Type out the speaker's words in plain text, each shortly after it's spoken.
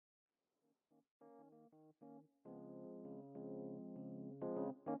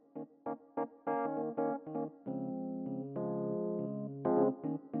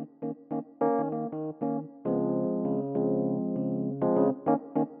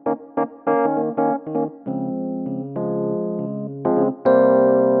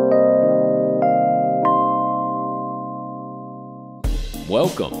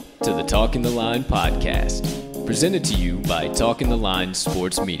Welcome to the Talking the Line podcast, presented to you by Talking the Line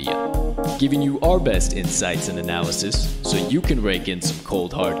Sports Media, giving you our best insights and analysis so you can rake in some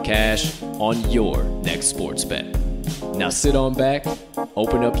cold hard cash on your next sports bet. Now sit on back,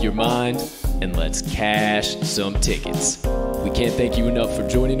 open up your mind, and let's cash some tickets. We can't thank you enough for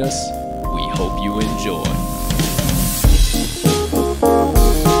joining us. We hope you enjoy.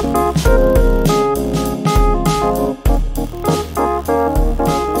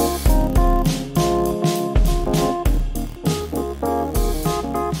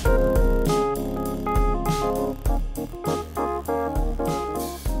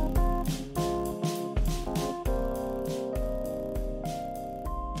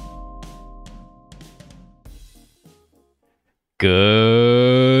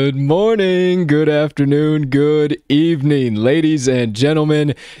 Good morning, good afternoon, good evening, ladies and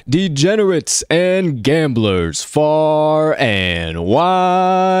gentlemen, degenerates and gamblers far and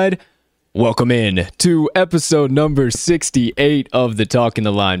wide. Welcome in to episode number 68 of the Talking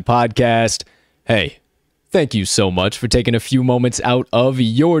the Line podcast. Hey, thank you so much for taking a few moments out of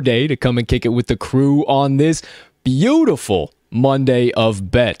your day to come and kick it with the crew on this beautiful Monday of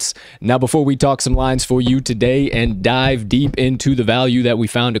bets. Now, before we talk some lines for you today and dive deep into the value that we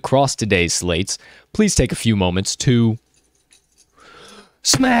found across today's slates, please take a few moments to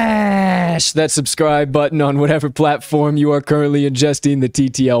smash that subscribe button on whatever platform you are currently ingesting the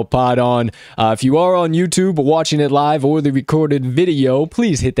TTL pod on. If you are on YouTube watching it live or the recorded video,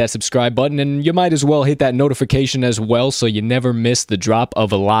 please hit that subscribe button, and you might as well hit that notification as well so you never miss the drop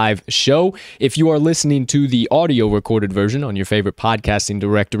of a live show. If you are listening to the audio recorded version on your favorite podcasting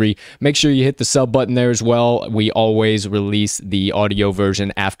directory, make sure you hit the sub button there as well. We always release the audio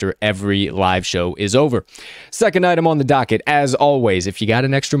version after every live show is over. Second item on the docket, as always, if you got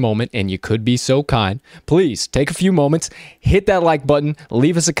an extra moment and you could be so kind, please take a few moments, hit that like button,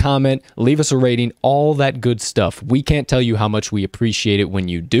 leave us a comment, leave us a rating, all that good stuff. We can't tell you how much we appreciate it when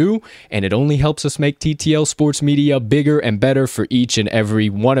you do, and it only helps us make TTL Sports Media bigger and better for each and every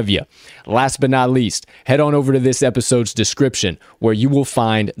one of you. Last but not least, head on over to this episode's description where you will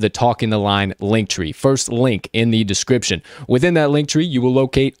find the Talking the Line link tree. First link in the description. Within that link tree, you will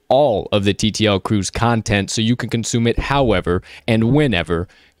locate all of the TTL Crew's content so you can consume it however and whenever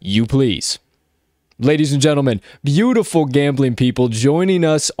you please. Ladies and gentlemen, beautiful gambling people joining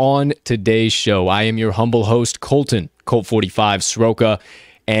us on today's show. I am your humble host, Colton, Colt45 Sroka,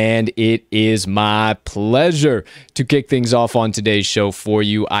 and it is my pleasure to kick things off on today's show for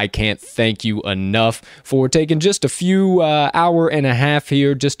you. I can't thank you enough for taking just a few hour and a half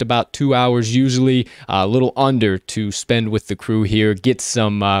here, just about 2 hours usually, a little under, to spend with the crew here, get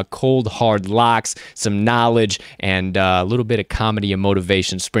some cold hard locks, some knowledge, and a little bit of comedy and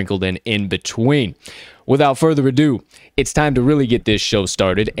motivation sprinkled in between. Without further ado, it's time to really get this show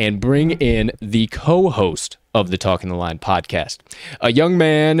started and bring in the co-host of the Talking the Line podcast, a young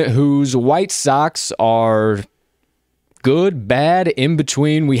man whose White Sox are good, bad, in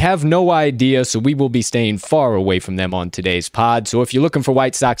between. We have no idea, so we will be staying far away from them on today's pod. So if you're looking for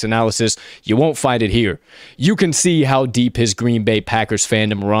White Sox analysis, you won't find it here. You can see how deep his Green Bay Packers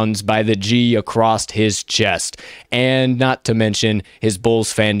fandom runs by the G across his chest. And not to mention, his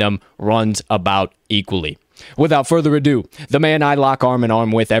Bulls fandom runs about equally. Without further ado, the man I lock arm in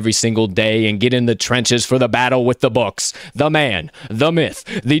arm with every single day and get in the trenches for the battle with the books, the man, the myth,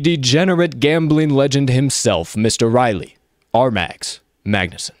 the degenerate gambling legend himself, Mr. Riley R-Mags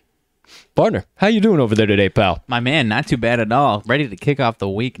Magnuson. Partner, how you doing over there today, pal? My man, not too bad at all. Ready to kick off the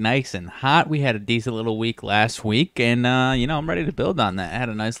week nice and hot. We had a decent little week last week, and, I'm ready to build on that. I had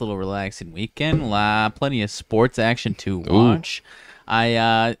a nice little relaxing weekend. Plenty of sports action to watch.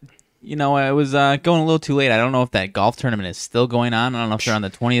 I was going a little too late. I don't know if that golf tournament is still going on. I don't know if they're on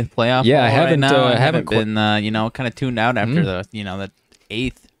the 20th playoff. Yeah, I haven't. Right now. I haven't been, kind of tuned out after the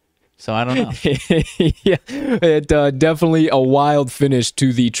 8th. So I don't know. Yeah, it definitely a wild finish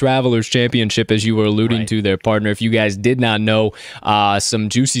to the Travelers Championship, as you were alluding to there, partner. If you guys did not know, some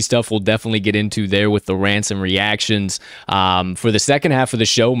juicy stuff we'll definitely get into there with the rants and reactions. For the second half of the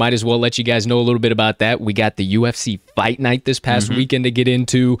show, might as well let you guys know a little bit about that. We got the UFC Fight Night this past weekend to get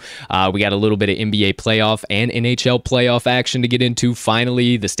into. We got a little bit of NBA playoff and NHL playoff action to get into.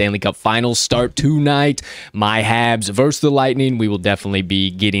 Finally, the Stanley Cup Finals start tonight. My Habs versus the Lightning. We will definitely be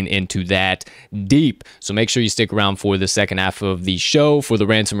getting into into that deep. So make sure you stick around for the second half of the show for the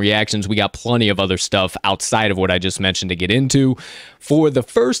rants and reactions. We got plenty of other stuff outside of what I just mentioned to get into. For the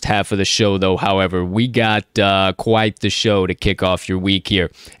first half of the show, though, however, we got quite the show to kick off your week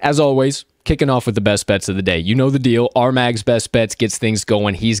here. As always, kicking off with the best bets of the day. You know the deal. Armag's best bets gets things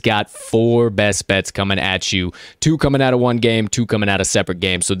going. He's got 4 best bets coming at you. 2 coming out of one game, 2 coming out of separate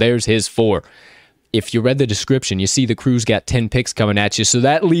games. So there's his 4. If you read the description, you see the crew's got 10 picks coming at you. So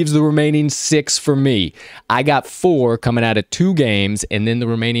that leaves the remaining 6 for me. I got 4 coming out of 2 games, and then the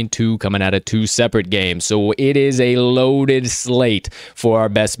remaining 2 coming out of 2 separate games. So it is a loaded slate for our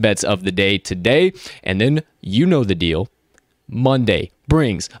best bets of the day today. And then you know the deal. Monday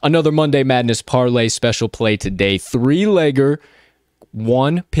brings another Monday Madness Parlay special play today. 3-legger,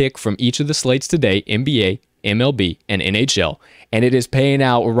 1 pick from each of the slates today, NBA, MLB, and NHL. And it is paying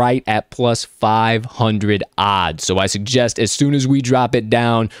out right at plus 500 odds. So I suggest as soon as we drop it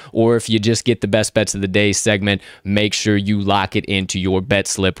down, or if you just get the best bets of the day segment, make sure you lock it into your bet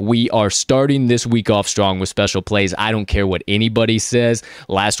slip. We are starting this week off strong with special plays. I don't care what anybody says.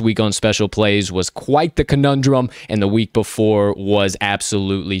 Last week on special plays was quite the conundrum, and the week before was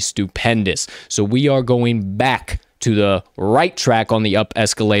absolutely stupendous. So we are going back to the right track on the up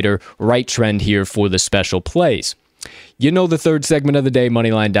escalator, right trend here for the special plays. You know the third segment of the day,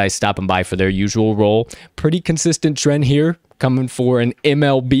 Moneyline Dice stopping by for their usual role. Pretty consistent trend here, coming for an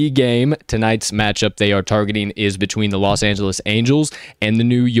MLB game. Tonight's matchup they are targeting is between the Los Angeles Angels and the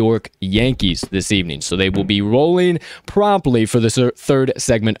New York Yankees this evening. So they will be rolling promptly for the third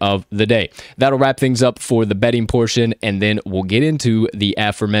segment of the day. That'll wrap things up for the betting portion, and then we'll get into the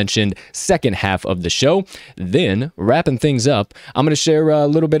aforementioned second half of the show. Then, wrapping things up, I'm going to share a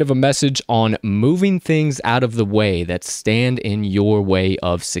little bit of a message on moving things out of the way that stand in your way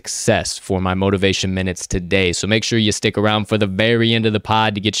of success for my motivation minutes today. So make sure you stick around for the very end of the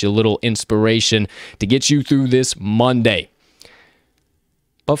pod to get you a little inspiration to get you through this Monday.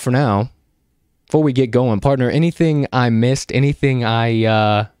 But for now, before we get going, partner, anything I missed, anything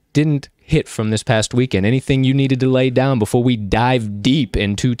I didn't hit from this past weekend, anything you needed to lay down before we dive deep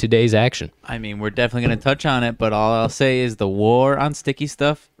into today's action? I mean, we're definitely going to touch on it, but all I'll say is the war on sticky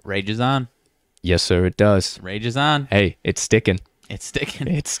stuff rages on. Yes, sir, it does. Rages on. Hey, it's sticking. It's sticking.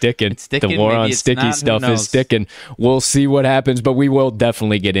 It's sticking. It's sticking. The war Maybe on it's sticky not. stuff Who is knows? sticking. We'll see what happens, but we will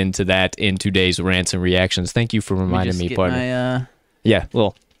definitely get into that in today's rants and reactions. Thank you for Let reminding just me, get partner. Yeah,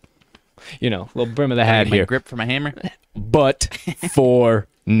 little brim of the hat my here. grip for my hammer. But for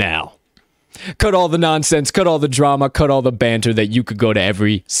now, cut all the nonsense, cut all the drama, cut all the banter that you could go to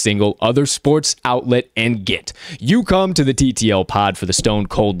every single other sports outlet and get. You come to the TTL pod for the Stone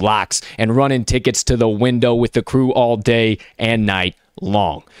Cold Locks and running tickets to the window with the crew all day and night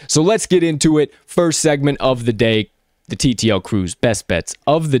long. So let's get into it. First segment of the day, the TTL crew's best bets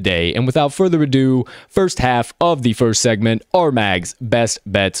of the day. And without further ado, first half of the first segment, Armag's best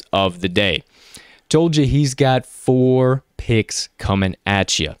bets of the day. Told you he's got 4 picks coming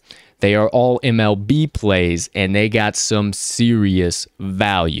at you. They are all MLB plays, and they got some serious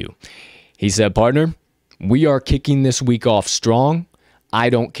value. He said, partner, we are kicking this week off strong. I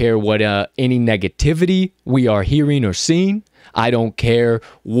don't care what any negativity we are hearing or seeing. I don't care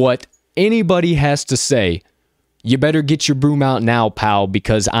what anybody has to say. You better get your broom out now, pal,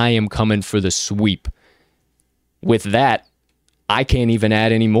 because I am coming for the sweep. With that, I can't even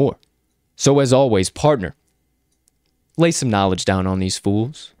add any more. So as always, partner, lay some knowledge down on these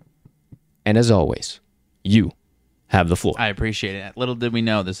fools. And as always, you have the floor. I appreciate it. Little did we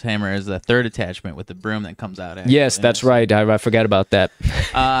know this hammer is the third attachment with the broom that comes out. Yes, that's right. I forgot about that.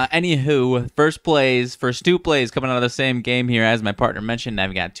 Anywho, first 2 plays coming out of the same game here. As my partner mentioned,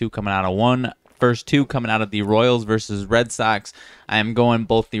 I've got 2 coming out of one. First 2 coming out of the Royals versus Red Sox. I am going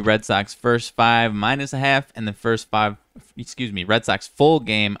both the Red Sox first 5 -1/2 and the first 5, Red Sox full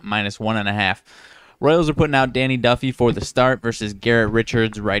game -1.5. Royals are putting out Danny Duffy for the start versus Garrett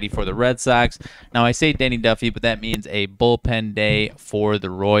Richards, righty for the Red Sox. Now, I say Danny Duffy, but that means a bullpen day for the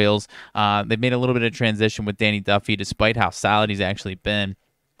Royals. They've made a little bit of transition with Danny Duffy, despite how solid he's actually been.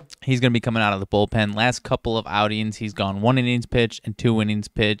 He's going to be coming out of the bullpen. Last couple of outings, he's gone 1 innings pitched and 2 innings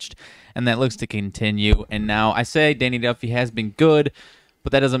pitched, and that looks to continue. And now, I say Danny Duffy has been good,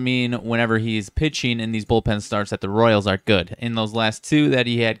 but that doesn't mean whenever he's pitching in these bullpen starts that the Royals are good. In those last 2 that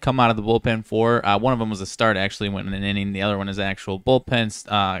he had come out of the bullpen for, one of them was a start, actually, went in an inning. The other one is an actual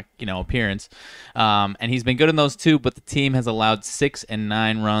bullpen appearance. And he's been good in those 2, but the team has allowed 6 and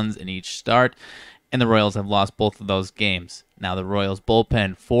 9 runs in each start, and the Royals have lost both of those games. Now, the Royals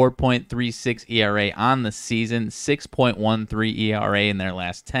bullpen, 4.36 ERA on the season, 6.13 ERA in their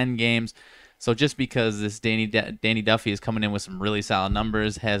last 10 games. So just because this Danny Duffy is coming in with some really solid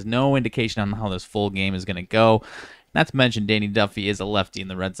numbers has no indication on how this full game is going to go. Not to mention Danny Duffy is a lefty, and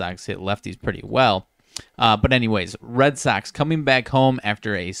the Red Sox hit lefties pretty well. But anyways, Red Sox coming back home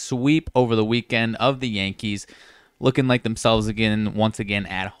after a sweep over the weekend of the Yankees, looking like themselves again, once again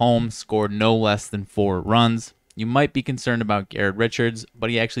at home, scored no less than 4 runs. You might be concerned about Garrett Richards, but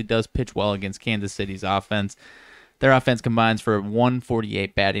he actually does pitch well against Kansas City's offense. Their offense combines for a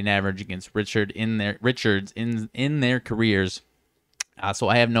 148 batting average against Richards in their careers. So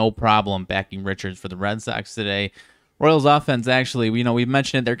I have no problem backing Richards for the Red Sox today. Royals offense, actually, we've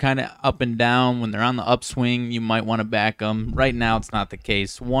mentioned it. They're kind of up and down. When they're on the upswing, you might want to back them. Right now, it's not the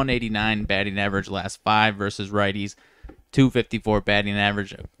case. 189 batting average last 5 versus righties. 254 batting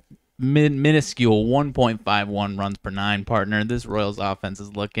average. Minuscule 1.51 runs per 9, partner. This Royals offense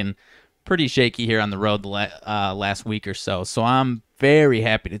is looking pretty shaky here on the road the last week or so. So I'm very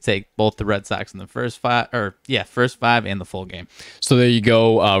happy to take both the Red Sox in the first 5 and the full game. So there you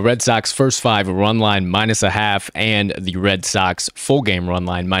go. Red Sox first 5 run line -0.5, and the Red Sox full game run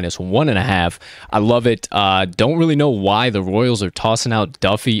line -1.5. I love it. Don't really know why the Royals are tossing out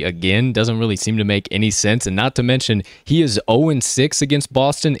Duffy again. Doesn't really seem to make any sense. And not to mention, he is 0-6 against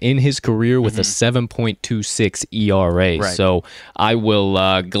Boston in his career with a 7.26 ERA. Right. So I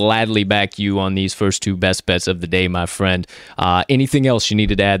will gladly back you on these first 2 best bets of the day, my friend. Anything else you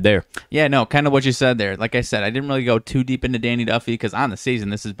needed to add there? Yeah, no, kind of what you said there. Like I said, I didn't really go too deep into Danny Duffy because on the season,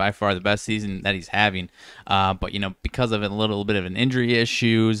 this is by far the best season that he's having. But, because of a little bit of an injury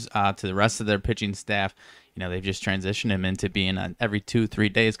issues to the rest of their pitching staff, they've just transitioned him into being every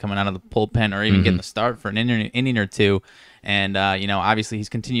 2-3 days coming out of the bullpen or even getting the start for an inning or two. And, obviously he's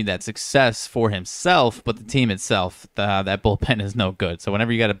continued that success for himself, but the team itself, that bullpen is no good. So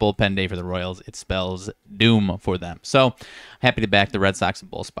whenever you got a bullpen day for the Royals, it spells doom for them. So happy to back the Red Sox in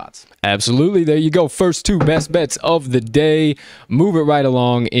both spots. Absolutely. There you go. First 2 best bets of the day. Move it right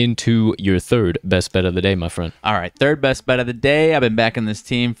along into your 3rd best bet of the day, my friend. All right. 3rd best bet of the day. I've been backing this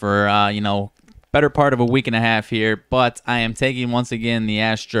team for, better part of a week and a half here, but I am taking once again the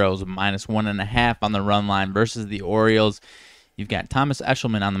Astros -1.5 on the run line versus the Orioles. You've got Thomas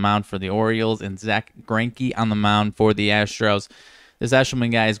Eshelman on the mound for the Orioles and Zach Greinke on the mound for the Astros. This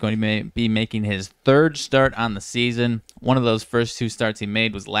Eshelman guy is going to be making his 3rd start on the season. One of those first 2 starts he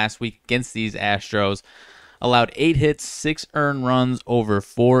made was last week against these Astros. Allowed 8 hits, 6 earned runs over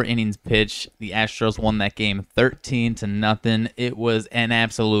 4 innings pitched. The Astros won that game 13-0. It was an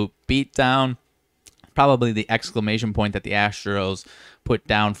absolute beatdown. Probably the exclamation point that the Astros put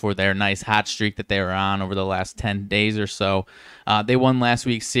down for their nice hot streak that they were on over the last 10 days or so. They won last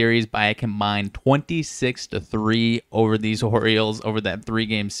week's series by a combined 26-3 over these Orioles over that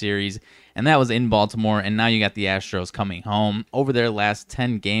 3-game series, and that was in Baltimore. And now you got the Astros coming home over their last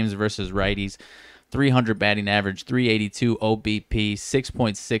 10 games versus righties. 300 batting average, 382 OBP,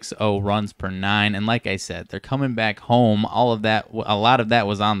 6.60 runs per 9. And like I said, they're coming back home. A lot of that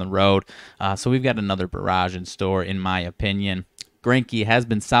was on the road. So we've got another barrage in store, in my opinion. Greinke has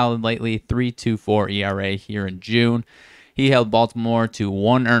been solid lately, 3.24 ERA here in June. He held Baltimore to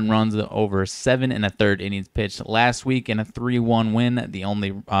 1 earned runs over 7 1/3 innings pitched last week in a 3-1 win. The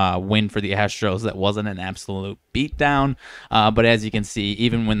only win for the Astros that wasn't an absolute beatdown. But as you can see,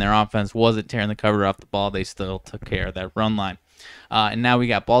 even when their offense wasn't tearing the cover off the ball, they still took care of that run line. And now we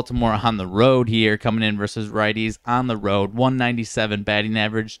got Baltimore on the road here, coming in versus righties on the road. 197 batting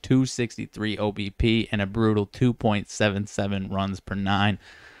average, 263 OBP, and a brutal 2.77 runs per 9.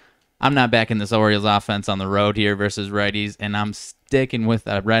 I'm not backing this Orioles offense on the road here versus righties, and I'm sticking with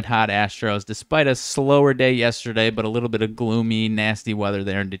the red-hot Astros, despite a slower day yesterday, but a little bit of gloomy, nasty weather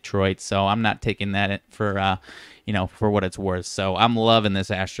there in Detroit. So I'm not taking that for what it's worth. So I'm loving this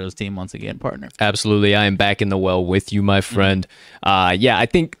Astros team once again, partner. Absolutely. I am back in the well with you, my friend. I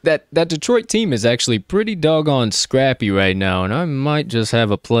think that Detroit team is actually pretty doggone scrappy right now, and I might just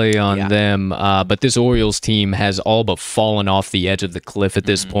have a play on them. But this Orioles team has all but fallen off the edge of the cliff at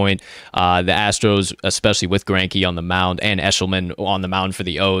this point. The Astros, especially with Greinke on the mound and Eshelman on the mound for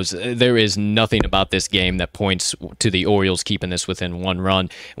the O's, there is nothing about this game that points to the Orioles keeping this within 1 run.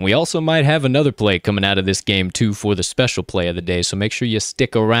 And we also might have another play coming out of this game, too, for the special play of the day. So make sure you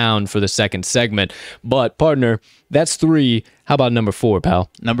stick around for the second segment. But, partner, that's 3. How about number 4, pal?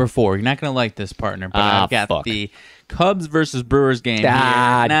 Number 4. You're not going to like this, partner, but I've got the Cubs versus Brewers game here.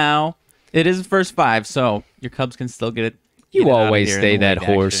 Now, it is the first 5, so your Cubs can still get it. Get it out of here in the late action. You always say that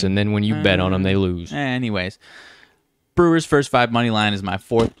horse, and then when you bet on them, they lose. Anyways, Brewers first 5 money line is my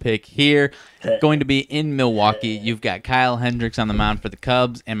 4th pick here. Going to be in Milwaukee. You've got Kyle Hendricks on the mound for the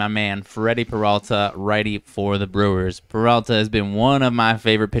Cubs and my man Freddie Peralta, righty for the Brewers. Peralta has been one of my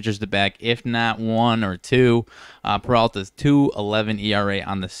favorite pitchers to back, if not one or two. Peralta's 2.11 ERA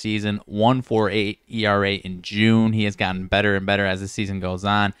on the season, 1.48 ERA in June. He has gotten better and better as the season goes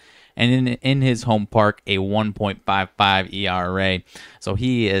on. And in his home park, a 1.55 ERA. So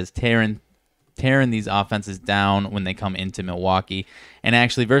he is tearing these offenses down when they come into Milwaukee. And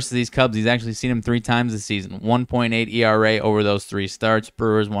actually, versus these Cubs, he's actually seen them 3 times this season. 1.8 ERA over those 3 starts.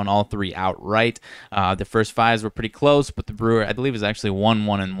 Brewers won all 3 outright. The first 5s were pretty close, but the Brewer, I believe, is actually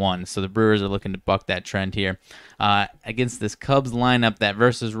 1-1-1. So the Brewers are looking to buck that trend here. Against this Cubs lineup that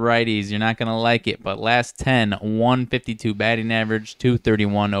versus righties, you're not going to like it, but last 10, 152 batting average,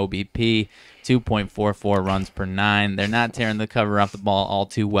 231 OBP, 2.44 runs per 9. They're not tearing the cover off the ball all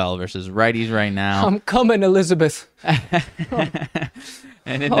too well versus righties right now. I'm coming, Elizabeth.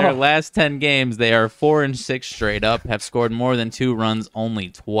 And in their last 10 games, they are 4-6 straight up, have scored more than 2 runs only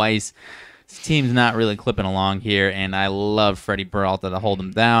twice. This team's not really clipping along here, and I love Freddie Peralta to hold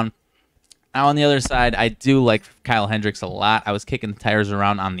them down. Now, on the other side, I do like Kyle Hendricks a lot. I was kicking the tires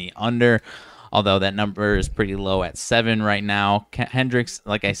around on the under, although that number is pretty low at 7 right now. Hendricks,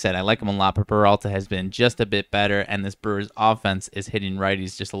 like I said, I like him a lot, but Peralta has been just a bit better, and this Brewers offense is hitting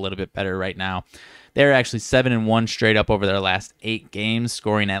righties just a little bit better right now. They're actually 7-1 straight up over their last 8 games,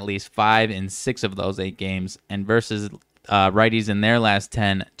 scoring at least 5 in 6 of those 8 games. And versus righties in their last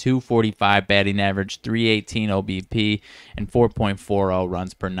 10, 245 batting average, 318 OBP, and 4.40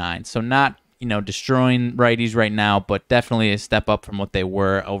 runs per 9. So not, destroying righties right now, but definitely a step up from what they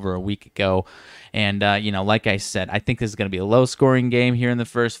were over a week ago. And, like I said, I think this is going to be a low-scoring game here in the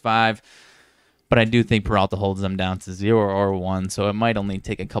first 5. But I do think Peralta holds them down to 0 or 1, so it might only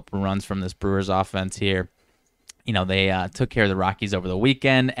take a couple runs from this Brewers offense here. They took care of the Rockies over the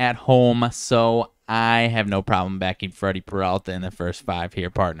weekend at home, so I have no problem backing Freddie Peralta in the first 5 here,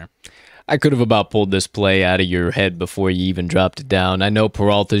 partner. I could have about pulled this play out of your head before you even dropped it down. I know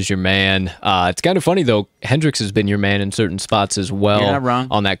Peralta's your man. It's kind of funny, though. Hendricks has been your man in certain spots as well. You're not wrong.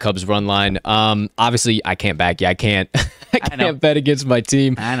 On that Cubs run line. Obviously, I can't back you. I can't bet against my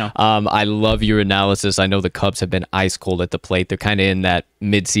team. I know. I love your analysis. I know the Cubs have been ice cold at the plate. They're kind of in that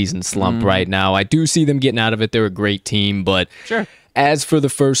midseason slump right now. I do see them getting out of it. They're a great team, but sure. As for the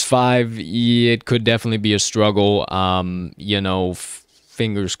first 5, it could definitely be a struggle.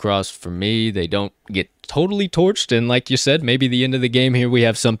 Fingers crossed for me they don't get totally torched, and like you said, maybe the end of the game here we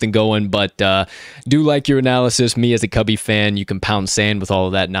have something going, but do like your analysis. Me as a Cubby fan, you can pound sand with all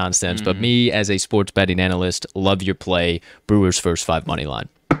of that nonsense, but me as a sports betting analyst, love your play. Brewers first 5 money line.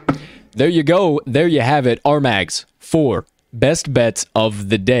 There you go. There you have it. Our-Mags 4 best bets of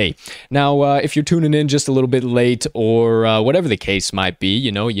the day. Now, if you're tuning in just a little bit late or whatever the case might be,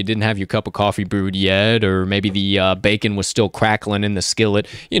 you didn't have your cup of coffee brewed yet, or maybe the bacon was still crackling in the skillet,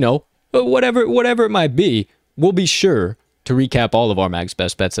 whatever it might be, we'll be sure to recap all of Our-Mag's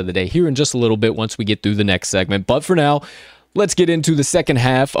best bets of the day here in just a little bit once we get through the next segment. But for now, let's get into the second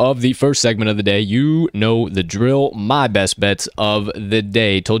half of the first segment of the day. You know the drill. My best bets of the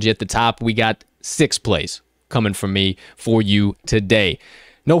day. Told you at the top, we got 6 plays coming from me for you today.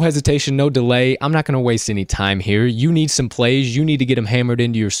 No hesitation, no delay. I'm not going to waste any time here. You need some plays. You need to get them hammered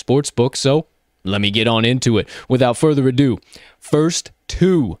into your sports book. So let me get on into it. Without further ado, first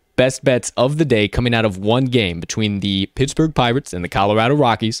 2 best bets of the day coming out of one game between the Pittsburgh Pirates and the Colorado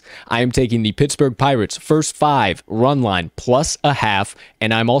Rockies. I am taking the Pittsburgh Pirates first 5 run line plus a half,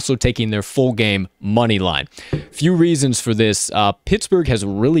 and I'm also taking their full game money line. Few reasons for this. Pittsburgh has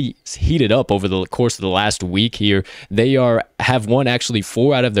really heated up over the course of the last week here. They have won actually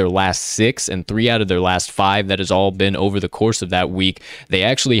 4 out of their last 6 and 3 out of their last 5. That has all been over the course of that week. They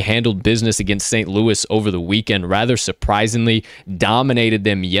actually handled business against St. Louis over the weekend, rather surprisingly, dominated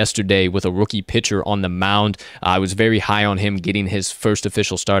them yesterday with a rookie pitcher on the mound. I was very high on him getting his first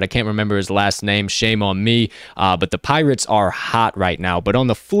official start. I can't remember his last name. Shame on me. But the Pirates are hot right now. But on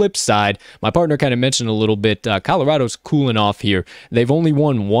the flip side, my partner kind of mentioned a little bit, Colorado's cooling off here. They've only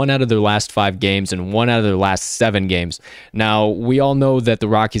won 1 out of their last 5 games and 1 out of their last 7 games. Now, we all know that the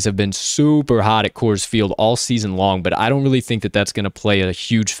Rockies have been super hot at Coors Field all season long, but I don't really think that that's going to play a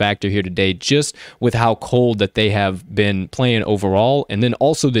huge factor here today, just with how cold that they have been playing overall, and then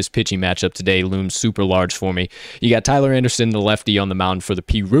also this this pitching matchup today looms super large for me. You got Tyler Anderson, the lefty, on the mound for the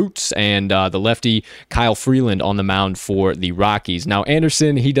P-Roots, and the lefty Kyle Freeland on the mound for the Rockies. Now,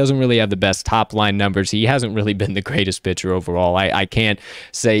 Anderson, he doesn't really have the best top-line numbers. He hasn't really been the greatest pitcher overall. I can't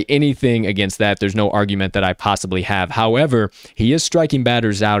say anything against that. There's no argument that I possibly have. However, he is striking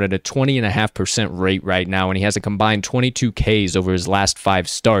batters out at a 20.5% rate right now, and he has a combined 22 Ks over his last 5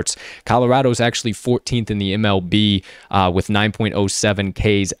 starts. Colorado's actually 14th in the MLB with 9.07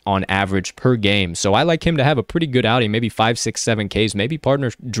 Ks on average per game. So I like him to have a pretty good outing, maybe 5, 6, 7 Ks. Maybe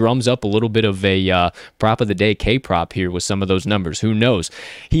partner drums up a little bit of a prop of the day K prop here with some of those numbers. Who knows?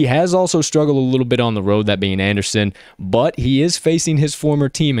 He has also struggled a little bit on the road, that being Anderson, but he is facing his former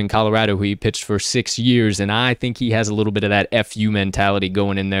team in Colorado, who he pitched for 6 years, and I think he has a little bit of that FU mentality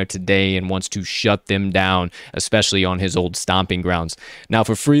going in there today and wants to shut them down, especially on his old stomping grounds. Now,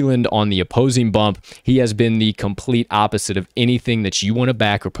 for Freeland on the opposing bump, he has been the complete opposite of anything that you want to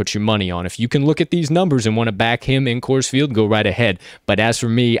back or put your money on. If you can look at these numbers and want to back him in Coors Field, go right ahead. But as for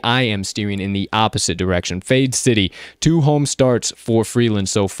me, I am steering in the opposite direction. Fade City, 2 home starts for Freeland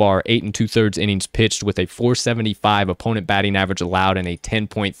so far, 8 2/3 innings pitched with a 4.75 opponent batting average allowed and a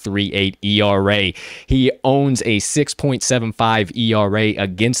 10.38 ERA. He owns a 6.75 ERA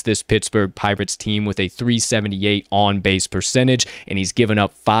against this Pittsburgh Pirates team with a 378 on-base percentage, and he's given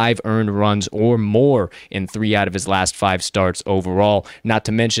up 5 earned runs or more in 3 out of his last 5 starts overall. Not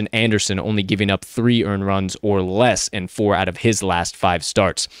to mention Anderson only giving up 3 earned runs or less in 4 out of his last 5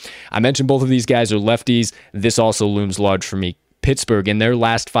 starts. I mentioned both of these guys are lefties. This also looms large for me. Pittsburgh, in their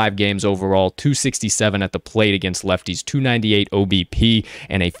last 5 games overall, 267 at the plate against lefties, 298 OBP,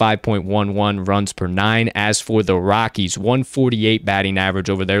 and a 5.11 runs per 9. As for the Rockies, 148 batting average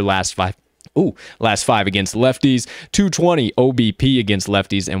over their last 5 against lefties, 220 OBP against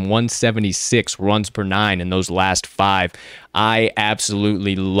lefties, and 176 runs per 9 in those last 5. I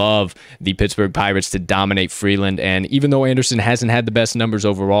absolutely love the Pittsburgh Pirates to dominate Freeland, and even though Anderson hasn't had the best numbers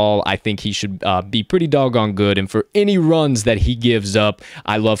overall, I think he should be pretty doggone good, and for any runs that he gives up,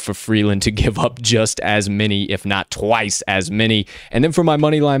 I love for Freeland to give up just as many, if not twice as many. And then for my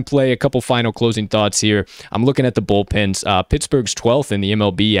money line play, a couple final closing thoughts here. I'm looking at the bullpens. Pittsburgh's 12th in the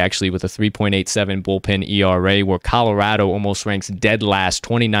MLB, actually, with a 3.87 bullpen ERA, where Colorado almost ranks dead last,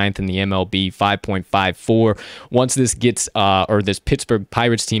 29th in the MLB, 5.54. Once this gets this Pittsburgh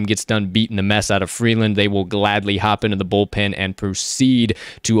Pirates team gets done beating the mess out of Freeland, they will gladly hop into the bullpen and proceed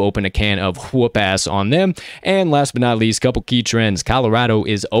to open a can of whoop ass on them. And last but not least, couple key trends. Colorado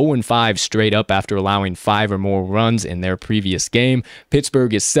is 0-5 straight up after allowing 5 or more runs in their previous game.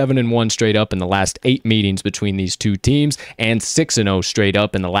 Pittsburgh is 7-1 straight up in the last 8 meetings between these two teams, and 6-0 straight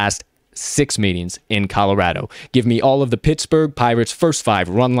up in the last 6 meetings in Colorado. Give me all of the Pittsburgh Pirates first 5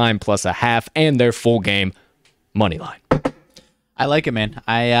 run line plus a half and their full game money line. I like it, man.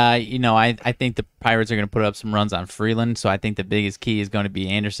 I think the Pirates are going to put up some runs on Freeland, so I think the biggest key is going to be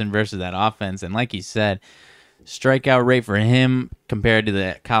Anderson versus that offense. And like you said, strikeout rate for him compared to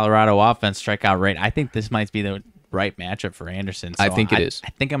the Colorado offense strikeout rate, I think this might be the right matchup for Anderson. So I think it is. I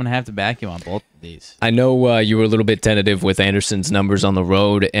think I'm going to have to back you on both of these. I know you were a little bit tentative with Anderson's numbers on the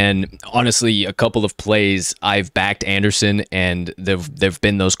road, and honestly, a couple of plays I've backed Anderson, and there've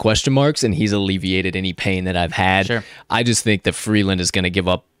been those question marks, and he's alleviated any pain that I've had. Sure. I just think that Freeland is going to give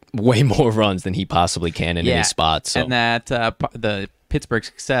up way more runs than he possibly can in any spot. So. And that the Pittsburgh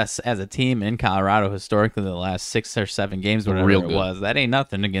success as a team in Colorado historically the last 6 or 7 games, whatever it was, that ain't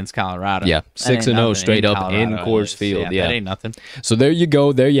nothing against Colorado. Yeah, 6-0 straight up in Coors Field. Yeah, that ain't nothing. So there you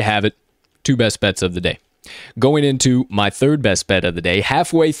go. There you have it. 2 best bets of the day. Going into my 3rd best bet of the day,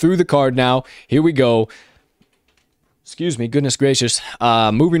 halfway through the card now. Here we go. Excuse me, goodness gracious.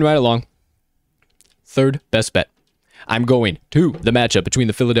 Moving right along. 3rd best bet. I'm going to the matchup between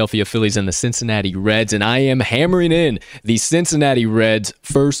the Philadelphia Phillies and the Cincinnati Reds, and I am hammering in the Cincinnati Reds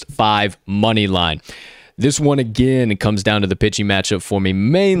first 5 money line. This one, again, comes down to the pitching matchup for me,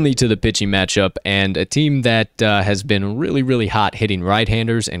 mainly to the pitching matchup, and a team that has been really, really hot hitting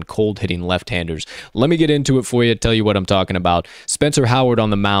right-handers and cold hitting left-handers. Let me get into it for you, tell you what I'm talking about. Spencer Howard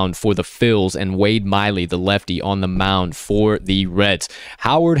on the mound for the Phils, and Wade Miley, the lefty, on the mound for the Reds.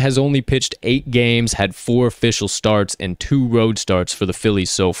 Howard has only pitched 8 games, had 4 official starts, and 2 road starts for the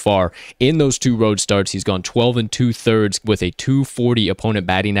Phillies so far. In those 2 road starts, he's gone 12 2/3 with a 240 opponent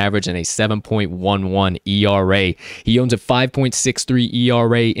batting average and a 7.11 ERA. He owns a 5.63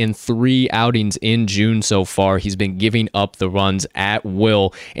 ERA in 3 outings in June so far. He's been giving up the runs at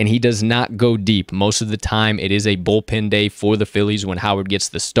will, and he does not go deep. Most of the time, it is a bullpen day for the Phillies when Howard gets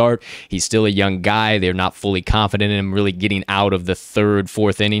the start. He's still a young guy. They're not fully confident in him really getting out of the 3rd,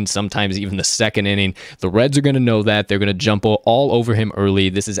 4th inning, sometimes even the 2nd inning. The Reds are going to know that. They're going to jump all over him early.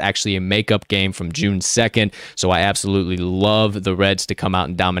 This is actually a makeup game from June 2nd, so I absolutely love the Reds to come out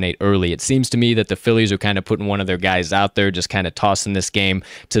and dominate early. It seems to me that the Phillies are kind of putting one of their guys out there, just kind of tossing this game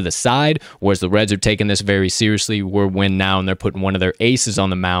to the side, whereas the Reds are taking this very seriously. We're win now, and they're putting one of their aces on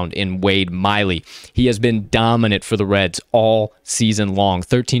the mound in Wade Miley. He has been dominant for the Reds all season long.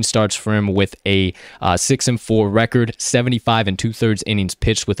 13 starts for him with a 6-4 record, 75 2/3 innings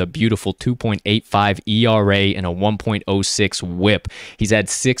pitched with a beautiful 2.85 ERA and a 1.06 WHIP. He's had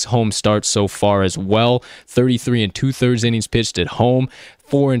 6 home starts so far as well, 33 2/3 innings pitched at home,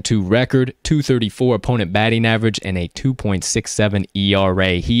 4-2 record, 234 opponent batting average, and a 2.67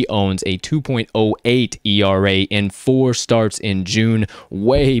 ERA. He owns a 2.08 ERA in 4 starts in June,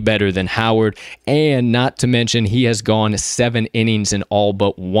 way better than Howard. And not to mention, he has gone 7 innings in all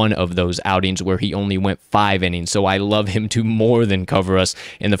but one of those outings where he only went 5 innings. So I love him to more than cover us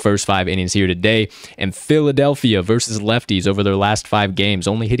in the first 5 innings here today. And Philadelphia versus lefties over their last 5 games,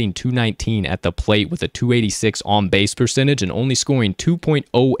 only hitting .219 at the plate with a .286 on base percentage and only scoring 2.08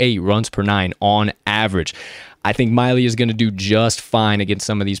 runs per 9 on average. I think Miley is going to do just fine against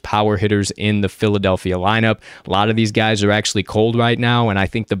some of these power hitters in the Philadelphia lineup. A lot of these guys are actually cold right now, and I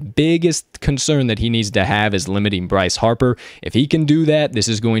think the biggest concern that he needs to have is limiting Bryce Harper. If he can do that, this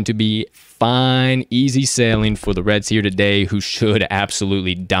is going to be fine, easy sailing for the Reds here today, who should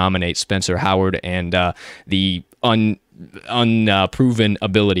absolutely dominate Spencer Howard and the unproven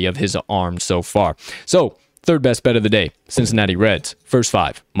ability of his arm so far. So, third best bet of the day, Cincinnati Reds, first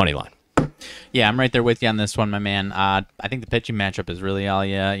 5, money line. Yeah, I'm right there with you on this one, my man. I think the pitching matchup is really all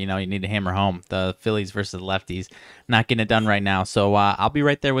you need to hammer home. The Phillies versus the lefties, not getting it done right now. So I'll be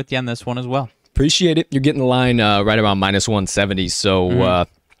right there with you on this one as well. Appreciate it. You're getting the line right around -170, so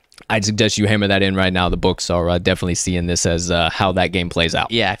I'd suggest you hammer that in right now. The books are definitely seeing this as how that game plays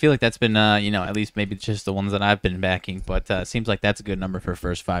out. Yeah, I feel like that's been, at least maybe just the ones that I've been backing, but it seems like that's a good number for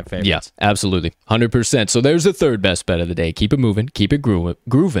first 5 favorites. Yeah, absolutely. 100%. So there's the third best bet of the day. Keep it moving, keep it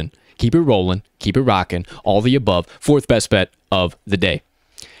grooving, keep it rolling, keep it rocking, all the above. Fourth best bet of the day.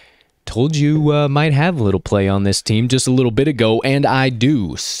 Told you might have a little play on this team just a little bit ago, and I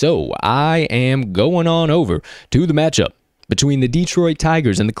do. So I am going on over to the matchup between the Detroit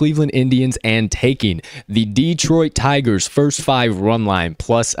Tigers and the Cleveland Indians and taking the Detroit Tigers first 5 run line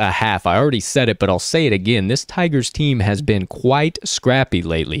plus a half. I already said it, but I'll say it again. This Tigers team has been quite scrappy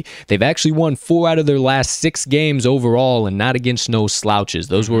lately. They've actually won 4 out of their last 6 games overall, and not against no slouches.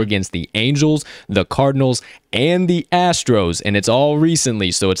 Those were against the Angels, the Cardinals, and the Astros, and it's all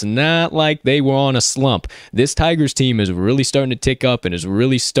recently, so it's not like they were on a slump. This Tigers team is really starting to tick up and is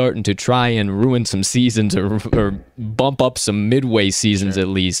really starting to try and ruin some seasons or bump up some midway seasons at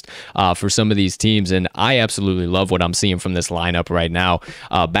least for some of these teams, and I absolutely love what I'm seeing from this lineup right now.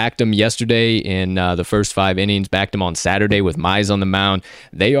 Backed them yesterday in the first 5 innings, backed them on Saturday with Mize on the mound.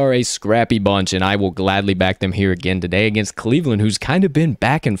 They are a scrappy bunch, and I will gladly back them here again today against Cleveland, who's kind of been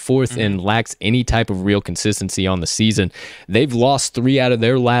back and forth and lacks any type of real consistency on the season. They've lost 3 out of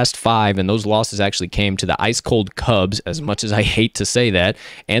their last 5, and those losses actually came to the ice-cold Cubs, as much as I hate to say that,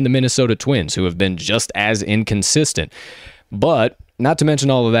 and the Minnesota Twins, who have been just as inconsistent. But, not to mention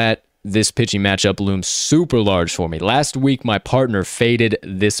all of that, this pitching matchup looms super large for me. Last week, my partner faded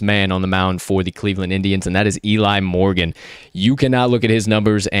this man on the mound for the Cleveland Indians, and that is Eli Morgan. You cannot look at his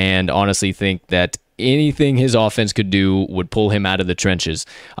numbers and honestly think that anything his offense could do would pull him out of the trenches.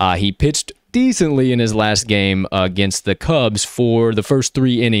 He pitched decently in his last game against the Cubs for the first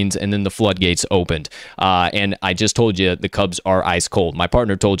 3 innings, and then the floodgates opened. And I just told you the Cubs are ice cold. My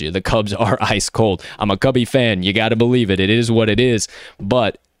partner told you the Cubs are ice cold. I'm a Cubby fan. You got to believe it. It is what it is.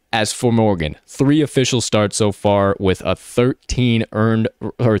 But as for Morgan, 3 official starts so far with a 13 earned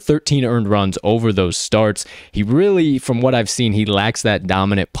runs over those starts. He really, from what I've seen, he lacks that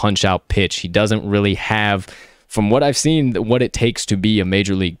dominant punch-out pitch. He doesn't really have, from what I've seen, what it takes to be a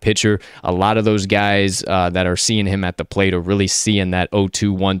major league pitcher. A lot of those guys that are seeing him at the plate are really seeing that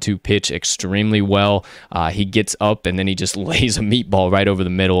 0-2, 1-2 pitch extremely well. He gets up and then he just lays a meatball right over the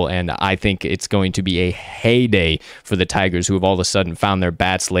middle, and I think it's going to be a heyday for the Tigers, who have all of a sudden found their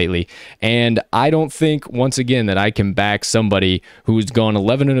bats lately. And I don't think, once again, that I can back somebody who's gone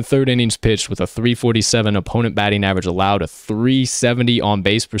 11 1/3 innings pitched with a 347 opponent batting average allowed, a 370 on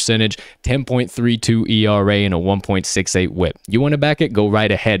base percentage, 10.32 ERA, and a 1.68 whip. You want to back it? Go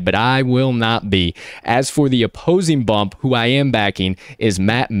right ahead, but I will not be. As for the opposing bump, who I am backing is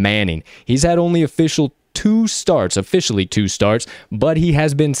Matt Manning. He's had only officially two starts, but he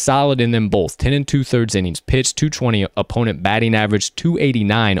has been solid in them both. 10 and 2/3 innings pitched, 220 opponent batting average,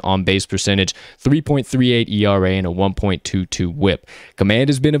 289 on base percentage, 3.38 ERA, and a 1.22 whip. Command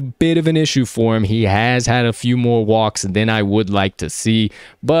has been a bit of an issue for him. He has had a few more walks than I would like to see,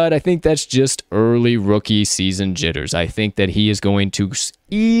 but I think that's just early rookie season jitters. I think that he is going to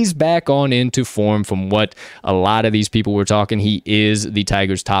ease back on into form from what a lot of these people were talking. He is the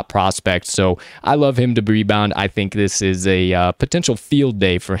Tigers' top prospect, so I love him to rebound. I think this is a potential field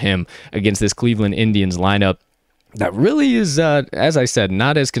day for him against this Cleveland Indians lineup that really is, as I said,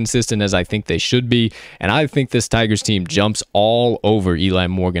 not as consistent as I think they should be, and I think this Tigers team jumps all over Eli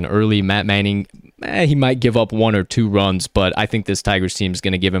Morgan early. Matt Manning, he might give up 1 or 2 runs, but I think this Tigers team is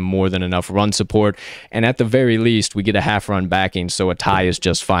going to give him more than enough run support, and at the very least, we get a half-run backing, so a tie is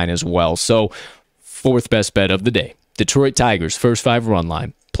just fine as well. So, fourth best bet of the day, Detroit Tigers, first 5 run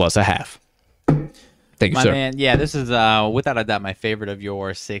line, plus a half. Thank you, sir. Man, yeah, this is without a doubt my favorite of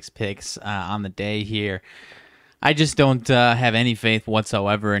your 6 picks on the day here. I just don't have any faith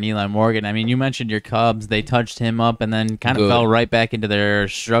whatsoever in Eli Morgan. I mean, you mentioned your Cubs. They touched him up and then kind of fell right back into their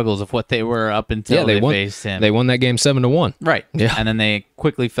struggles of what they were up until they faced him. They won that game 7-1. Right. Yeah. And then they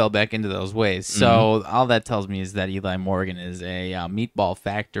quickly fell back into those ways. So all that tells me is that Eli Morgan is a meatball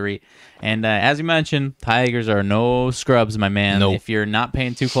factory. And as you mentioned, Tigers are no scrubs, my man. Nope. If you're not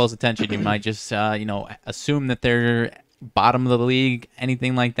paying too close attention, you might just assume that they're bottom of the league,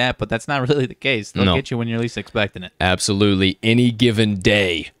 anything like that, but that's not really the case. They'll get you when you're least expecting it. Absolutely. Any given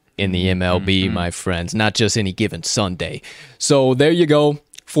day in the MLB, my friends, not just any given Sunday. So there you go.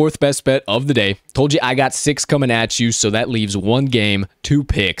 Fourth best bet of the day. Told you I got 6 coming at you, so that leaves 1 game, 2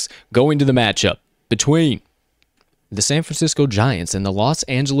 picks going to the matchup between the San Francisco Giants and the Los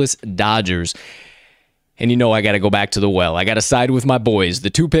Angeles Dodgers. And you know I got to go back to the well. I got to side with my boys.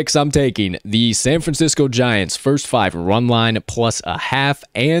 The 2 picks I'm taking, the San Francisco Giants, first 5 run line plus a half,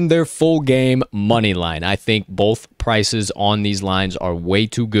 and their full game money line. I think both prices on these lines are way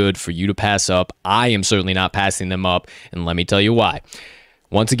too good for you to pass up. I am certainly not passing them up, and let me tell you why.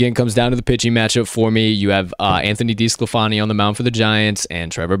 Once again, comes down to the pitching matchup for me. You have Anthony DeSclafani on the mound for the Giants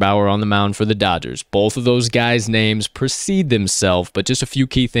and Trevor Bauer on the mound for the Dodgers. Both of those guys' names precede themselves, but just a few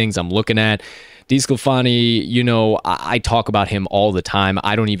key things I'm looking at. DeSclafani, I talk about him all the time.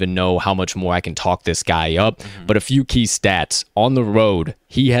 I don't even know how much more I can talk this guy up, but a few key stats. On the road,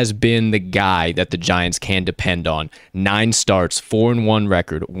 he has been the guy that the Giants can depend on. 9 starts, 4-1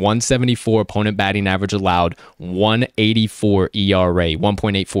 record, 174 opponent batting average allowed, 184 ERA,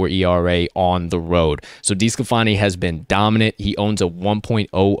 1.84 ERA on the road. So DeSclafani has been dominant. He owns a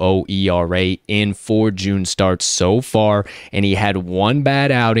 1.00 ERA in 4 June starts so far, and he had 1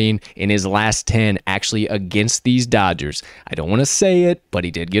 bad outing in his last 10 actually against these Dodgers. I don't want to say it, but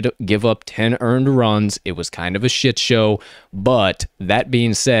he did give up 10 earned runs. It was kind of a shit show, but that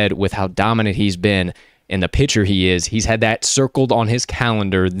being said, with how dominant he's been and the pitcher he is, he's had that circled on his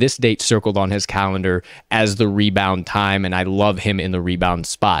calendar, this date circled on his calendar as the rebound time, and I love him in the rebound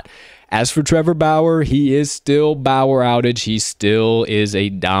spot. As for Trevor Bauer, he is still Bauer outage. He still is a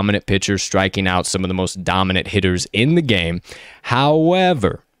dominant pitcher, striking out some of the most dominant hitters in the game.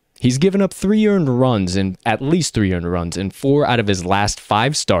 However, he's given up 3 earned runs, and at least 3 earned runs in 4 out of his last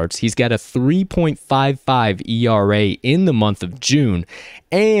 5 starts. He's got a 3.55 ERA in the month of June,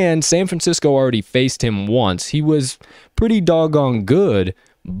 and San Francisco already faced him once. He was pretty doggone good,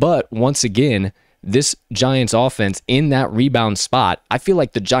 but once again, this Giants offense in that rebound spot, I feel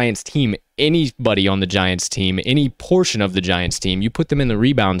like the Giants team, anybody on the Giants team, any portion of the Giants team, you put them in the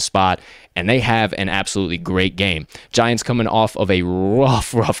rebound spot and they have an absolutely great game. Giants coming off of a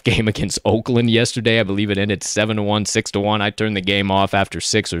rough game against Oakland yesterday. I believe it ended 7-1, 6-1. I turned the game off after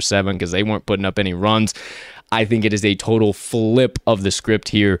 6 or 7 because they weren't putting up any runs. I think it is a total flip of the script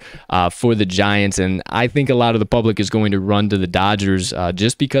here for the Giants, and I think a lot of the public is going to run to the Dodgers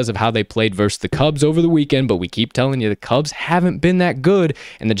just because of how they played versus the Cubs over the weekend, but we keep telling you the Cubs haven't been that good,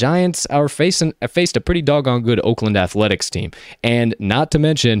 and the Giants are faced a pretty doggone good Oakland Athletics team. And not to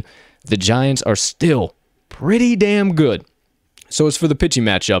mention, the Giants are still pretty damn good. So as for the pitching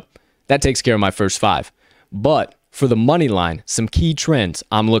matchup, that takes care of my first 5. But for the money line, some key trends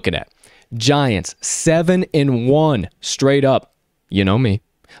I'm looking at. Giants 7-1 straight up. You know me.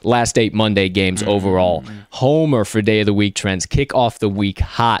 last 8 Monday games overall. Homer for day of the week trends. Kick off the week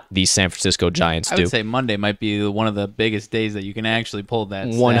hot, these San Francisco Giants I do. would say Monday might be one of the biggest days that you can actually pull that.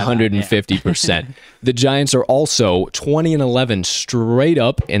 150%. The Giants are also 20-11 straight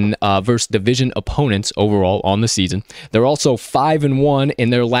up in versus division opponents overall on the season. They're also 5-1 in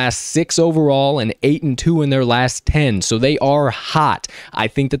their last 6 overall and 8-2 in their last 10. So they are hot. I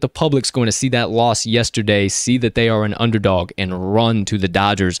think that the public's going to see that loss yesterday, see that they are an underdog, and run to the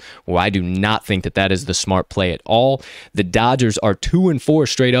Dodgers, where I do not think that that is the smart play at all. The Dodgers are 2-4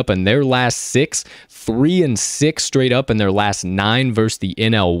 straight up in their last 6, 3-6 straight up in their last 9 versus the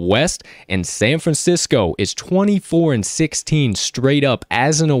NL West, and San Francisco is 24-16 straight up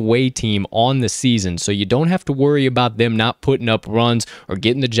as an away team on the season. So you don't have to worry about them not putting up runs or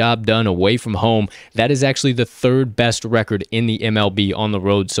getting the job done away from home. That is actually the 3rd best record in the MLB on the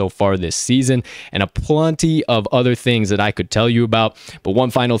road so far this season, and a plenty of other things that I could tell you about. But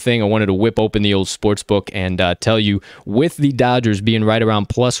one final thing, I wanted to whip open the old sports book and tell you, with the Dodgers being right around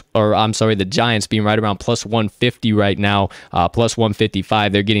the Giants being right around plus 150 right now, plus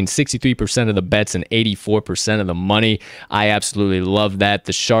 155, they're getting 63% of the bets and 84% of the money. I absolutely love that.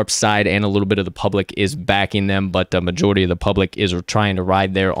 The sharp side and a little bit of the public is backing them, but the majority of the public is trying to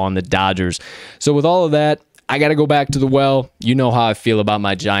ride there on the Dodgers. So with all of that, I got to go back to the well. You know how I feel about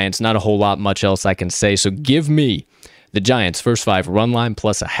my Giants. Not a whole lot much else I can say. So give me the Giants first 5 run line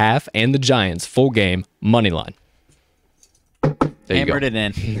plus a half and the Giants full game money line. There you go. Hammered it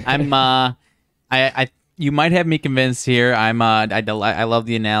in. You might have me convinced here. I love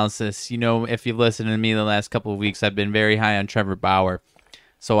the analysis. You know, if you've listened to me the last couple of weeks, I've been very high on Trevor Bauer.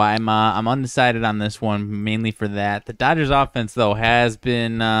 So I'm undecided on this one, mainly for that. The Dodgers offense, though, has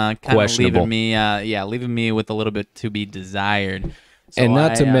been kind of leaving me with a little bit to be desired. So and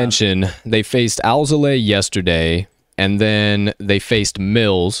not to mention, they faced Alzolay yesterday, and then they faced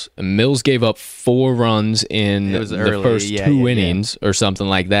Mills. Mills gave up 4 runs in the first 2 innings or something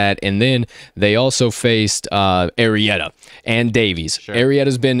like that. And then they also faced Arrieta and Davies. Sure.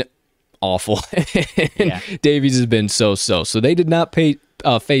 Arrieta's been awful. Davies has been so-so. So they did not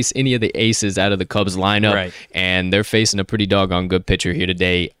face any of the aces out of the Cubs lineup, right. And they're facing a pretty doggone good pitcher here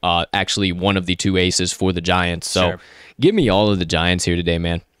today. Actually, one of the 2 aces for the Giants. So give me all of the Giants here today,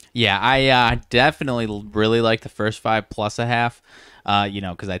 man. Yeah, I definitely really like the first 5 plus a half.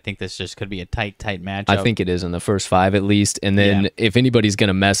 Because I think this just could be a tight matchup. I think it is in the first 5 at least. And then if anybody's going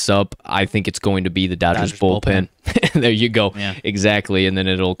to mess up, I think it's going to be the Dodgers bullpen. There you go. Yeah. Exactly. And then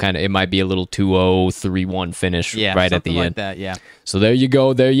it might be a little 2-0, 3-1 finish right at the end. That, yeah. So there you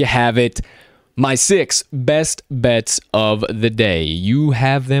go. There you have it. My 6 best bets of the day. You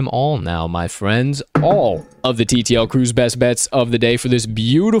have them all now, my friends. All of the TTL Crew's best bets of the day for this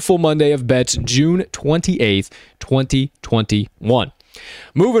beautiful Monday of bets, June 28th, 2021.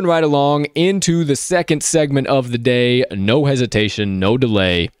 Moving right along into the second segment of the day. No hesitation, no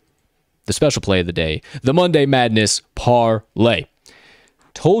delay. The special play of the day, the Monday Madness Parlay.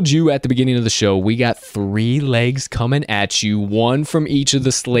 Told you at the beginning of the show, we got 3 legs coming at you, 1 from each of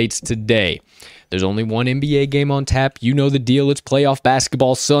the slates today. There's only 1 NBA game on tap. You know the deal. It's playoff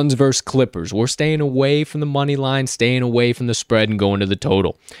basketball, Suns versus Clippers. We're staying away from the money line, staying away from the spread, and going to the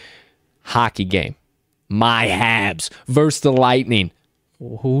total. Hockey game. My Habs versus the Lightning.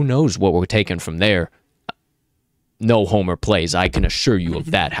 Who knows what we're taking from there? No homer plays. I can assure you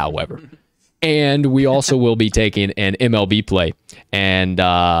of that, however. And we also will be taking an MLB play. And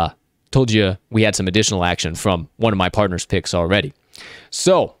told you we had some additional action from one of my partner's picks already.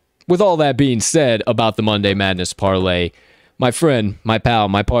 So, with all that being said about the Monday Madness Parlay, my friend, my pal,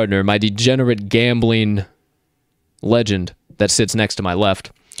 my partner, my degenerate gambling legend that sits next to my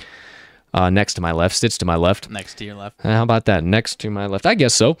left, sits to my left. Next to your left. How about that? Next to my left. I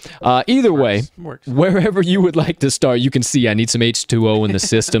guess so. Either way, wherever you would like to start, you can see I need some H2O in the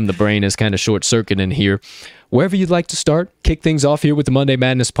system. The brain is kind of short-circuiting here. Wherever you'd like to start, kick things off here with the Monday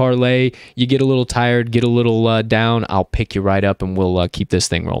Madness Parlay. You get a little tired, get a little down, I'll pick you right up and we'll keep this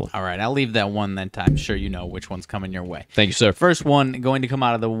thing rolling. All right, I'll leave that one that time. Sure, you know which one's coming your way. Thank you, sir. First one going to come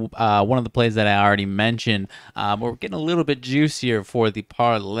out of the one of the plays that I already mentioned. We're getting a little bit juicier for the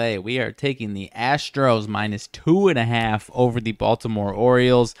parlay. We are taking the Astros minus 2.5 over the Baltimore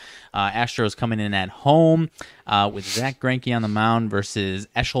Orioles. Astros coming in at home with Zach Greinke on the mound versus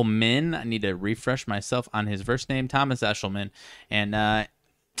Eshelman. I need to refresh myself on his first name, Thomas Eshelman. And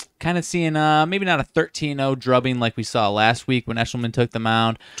kind of seeing maybe not a 13-0 drubbing like we saw last week when Eshelman took them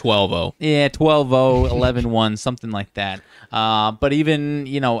out. 12-0. Yeah, 12-0, 11-1, something like that. But even,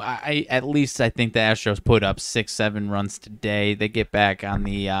 I at least I think the Astros put up 6-7 runs today. They get back on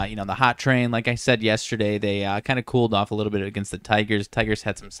the, the hot train. Like I said yesterday, they kind of cooled off a little bit against the Tigers. Tigers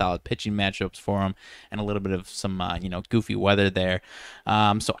had some solid pitching matchups for them and a little bit of some, goofy weather there.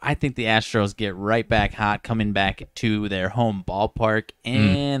 So I think the Astros get right back hot, coming back to their home ballpark,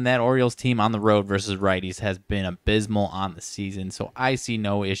 and that Orioles team on the road versus righties has been abysmal on the season. So I see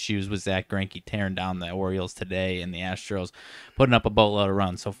no issues with Zach Greinke tearing down the Orioles today and the Astros putting up a boatload of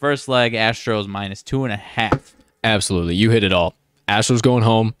runs. So first leg, Astros -2.5. Absolutely. You hit it all. Astros going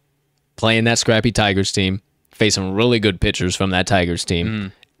home, playing that scrappy Tigers team, facing really good pitchers from that Tigers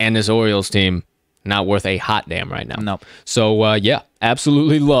team, and this Orioles team not worth a hot damn right now. Nope. So, yeah,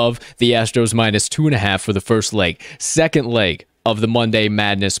 absolutely love the Astros -2.5 for the first leg. Second leg of the Monday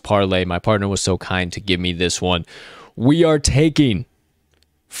Madness parlay. My partner was so kind to give me this one. We are taking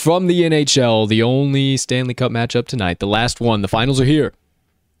from the NHL the only Stanley Cup matchup tonight, the last one. The finals are here.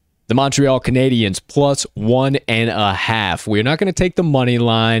 The Montreal Canadiens +1.5. We're not going to take the money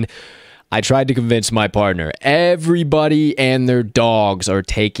line. I tried to convince my partner. Everybody and their dogs are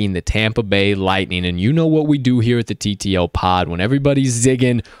taking the Tampa Bay Lightning, and you know what we do here at the TTL Pod. When everybody's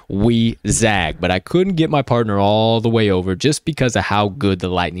zigging, we zag. But I couldn't get my partner all the way over just because of how good the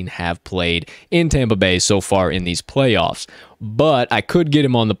Lightning have played in Tampa Bay so far in these playoffs. But I could get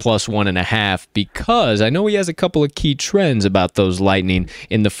him on the +1.5 because I know he has a couple of key trends about those Lightning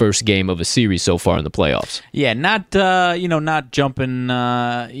in the first game of a series so far in the playoffs. Yeah, not not jumping,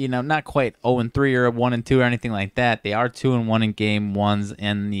 not quite 0-3 or 1-2 or anything like that. They are 2-1 in game ones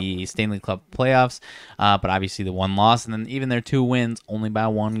in the Stanley Cup playoffs, but obviously the one loss, and then even their 2 wins only by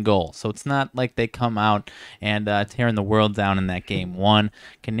 1 goal. So it's not like they come out and tearing the world down in that game one.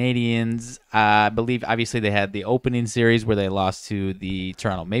 Canadians, I believe, obviously they had the opening series where they lost to the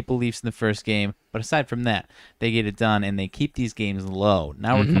Toronto Maple Leafs in the first game. But aside from that, they get it done, and they keep these games low.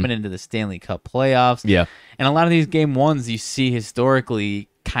 Now we're coming into the Stanley Cup playoffs. Yeah. And a lot of these game ones you see historically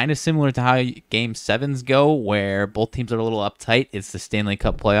kind of similar to how game 7s go, where both teams are a little uptight. It's the Stanley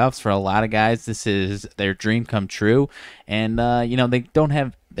Cup playoffs. For a lot of guys, this is their dream come true. And, they don't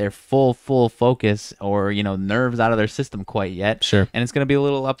have their full focus or, nerves out of their system quite yet. Sure. And it's going to be a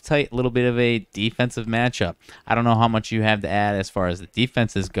little uptight, a little bit of a defensive matchup. I don't know how much you have to add as far as the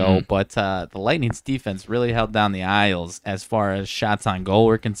defenses go, but the Lightning's defense really held down the Isles as far as shots on goal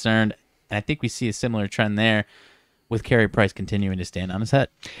were concerned. And I think we see a similar trend there with Carey Price continuing to stand on his head.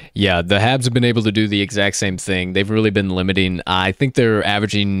 Yeah, the Habs have been able to do the exact same thing. They've really been limiting. I think they're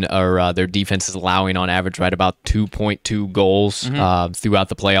averaging, or their defense is allowing on average right about 2.2 goals throughout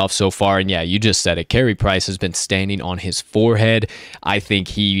the playoffs so far. And yeah, you just said it. Carey Price has been standing on his forehead. I think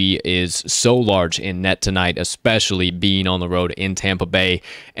he is so large in net tonight, especially being on the road in Tampa Bay.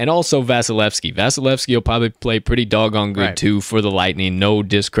 And also Vasilevsky. Vasilevsky will probably play pretty doggone good too for the Lightning. No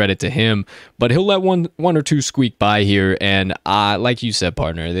discredit to him, but he'll let one or two squeak by here, and like you said,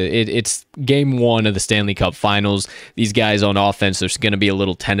 partner, it's game one of the Stanley Cup Finals. These guys on offense are going to be a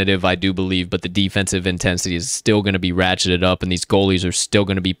little tentative, I do believe, but the defensive intensity is still going to be ratcheted up, and these goalies are still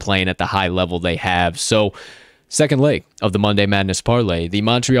going to be playing at the high level they have. So, second leg of the Monday Madness parlay, the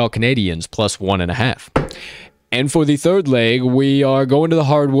Montreal Canadiens +1.5. And for the third leg, we are going to the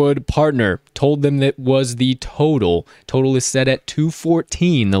hardwood. Partner told them that was the total. Total is set at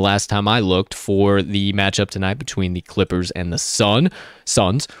 214 the last time I looked for the matchup tonight between the Clippers and the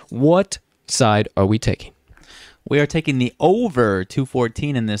Suns. What side are we taking? We are taking the over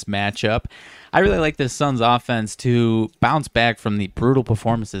 214 in this matchup. I really like the Suns offense to bounce back from the brutal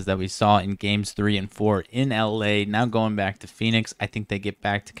performances that we saw in games 3 and 4 in LA. Now going back to Phoenix, I think they get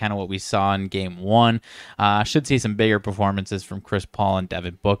back to kind of what we saw in game 1. Should see some bigger performances from Chris Paul and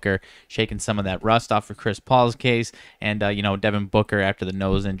Devin Booker, shaking some of that rust off for Chris Paul's case. And, Devin Booker, after the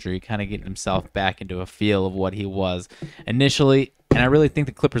nose injury, kind of getting himself back into a feel of what he was initially. And I really think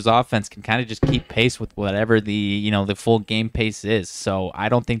the Clippers offense can kind of just keep pace with whatever the full game pace is. So I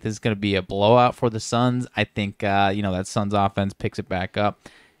don't think this is going to be a blowout for the Suns. I think, that Suns offense picks it back up.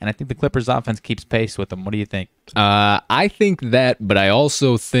 And I think the Clippers offense keeps pace with them. What do you think? I think that, but I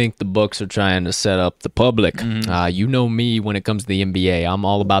also think the books are trying to set up the public. You know me when it comes to the NBA. I'm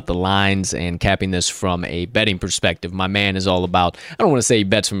all about the lines and capping this from a betting perspective. My man is all about, I don't want to say he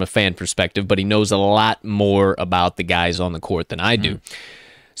bets from a fan perspective, but he knows a lot more about the guys on the court than I do.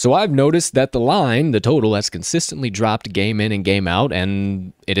 So I've noticed that the line, the total, has consistently dropped game in and game out,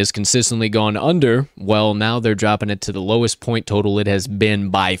 and it has consistently gone under. Well, now they're dropping it to the lowest point total it has been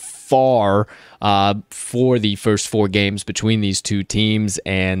by far for the first 4 games between these two teams,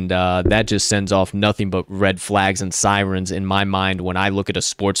 and that just sends off nothing but red flags and sirens in my mind when I look at a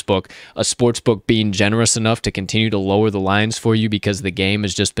sports book being generous enough to continue to lower the lines for you because the game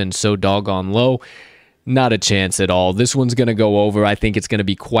has just been so doggone low. Not a chance at all. This one's going to go over. I think it's going to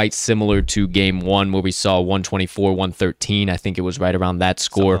be quite similar to game 1 where we saw 124, 113. I think it was right around that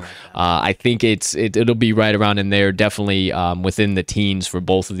score. Like that. I think it'll be right around in there, definitely within the teens for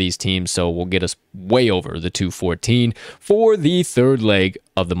both of these teams. So we'll get us way over the 214 for the third leg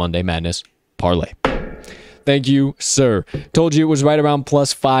of the Monday Madness parlay. Thank you, sir. Told you it was right around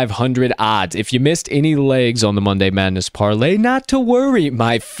plus 500 odds. If you missed any legs on the Monday Madness parlay, not to worry,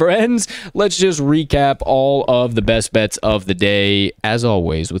 my friends. Let's just recap all of the best bets of the day, as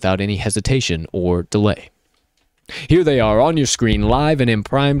always, without any hesitation or delay. Here they are on your screen, live and in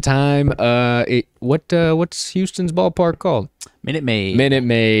prime time. What's Houston's ballpark called? Minute Maid. Minute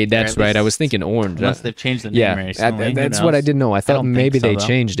Maid, that's right. I was thinking Orange. Unless they've changed the name recently. That's what I didn't know. I thought maybe they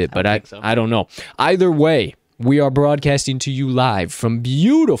changed it, but I don't know. Either way, we are broadcasting to you live from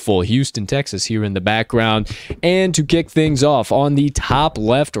beautiful Houston, Texas here in the background. And to kick things off, on the top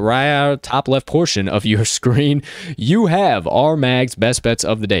left portion of your screen, you have our Mag's best bets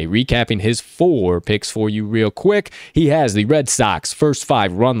of the day. Recapping his 4 picks for you real quick. He has the Red Sox first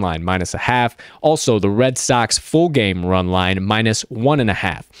 5 run line -0.5. Also, the Red Sox full game run line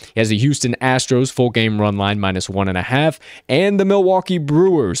 -1.5. He has the Houston Astros full game run line -1.5. And the Milwaukee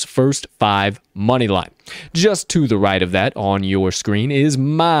Brewers first 5 money line. Just to the right of that on your screen is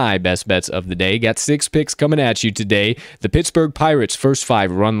my best bets of the day. Got 6 picks coming at you today. The Pittsburgh Pirates first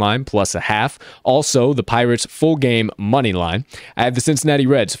 5 run line +0.5. Also, the Pirates full game money line. I have the Cincinnati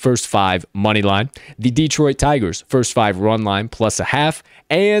Reds first 5 money line. The Detroit Tigers first 5 run line +0.5.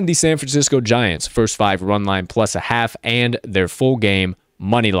 And the San Francisco Giants first 5 run line +0.5 and their full game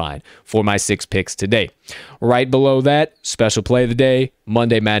money line for my 6 picks today. Right below that, special play of the day,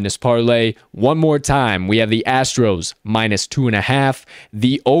 Monday Madness parlay. One more time, we have the Astros -2.5,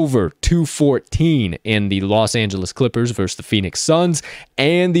 the over 214 in the Los Angeles Clippers versus the Phoenix Suns,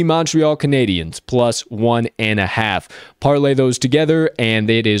 and the Montreal Canadiens +1.5. Parlay those together, and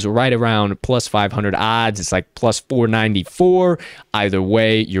it is right around plus 500 odds. It's like plus 494. Either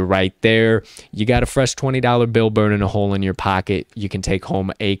way, you're right there. You got a fresh $20 bill burning a hole in your pocket. You can take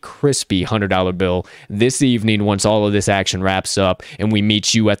home a crispy $100 bill this evening once all of this action wraps up and we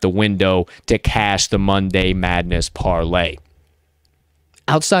meet you at the window to cash the Monday Madness parlay.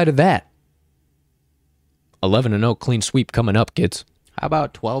 Outside of that, 11-0 clean sweep coming up, kids. How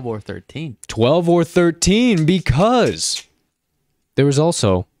about 12 or 13? 12 or 13, because there was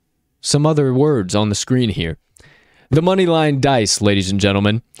also some other words on the screen here. The Moneyline Dice, ladies and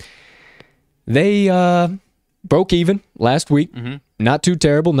gentlemen, they broke even last week. Not too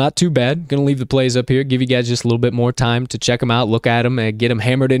terrible, not too bad. Going to leave the plays up here, give you guys just a little bit more time to check them out, look at them, and get them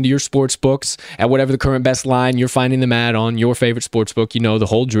hammered into your sports books at whatever the current best line you're finding them at on your favorite sports book. You know, the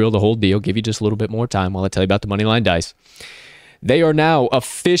whole drill, the whole deal. Give you just a little bit more time while I tell you about the Moneyline Dice. They are now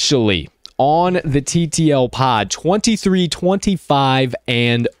officially on the TTL pod, 23, 25,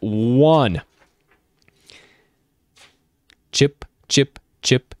 and 1.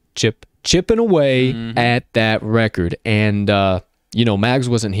 Chipping away at that record. And, you know, Mags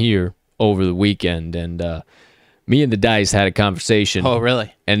wasn't here over the weekend, and me and the Dice had a conversation. Oh,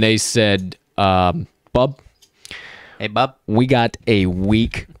 really? And they said, Bub. Hey, Bub. We got a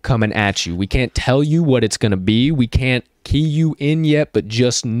week coming at you. We can't tell you what it's going to be. We can't key you in yet, but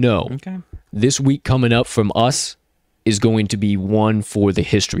just know this week coming up from us is going to be one for the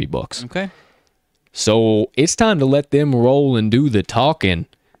history books. Okay. So it's time to let them roll and do the talking.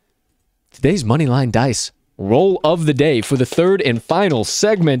 Today's Moneyline Dice roll of the day for the third and final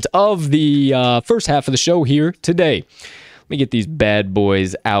segment of the first half of the show here today. Let me get these bad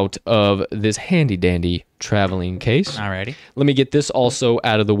boys out of this handy-dandy traveling case. Alrighty. Let me get this also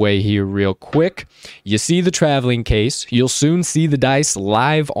out of the way here real quick. You see the traveling case. You'll soon see the dice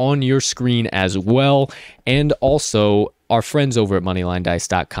live on your screen as well. And also, our friends over at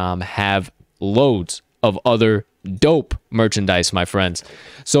MoneylineDice.com have loads of other dope merchandise, my friends.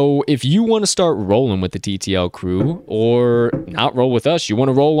 So if you want to start rolling with the TTL crew, or not roll with us, you want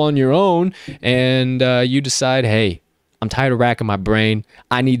to roll on your own, and you decide, hey, I'm tired of racking my brain.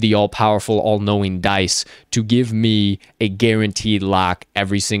 I need the all-powerful, all-knowing dice to give me a guaranteed lock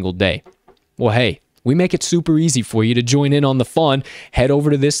every single day. Well, hey, we make it super easy for you to join in on the fun. Head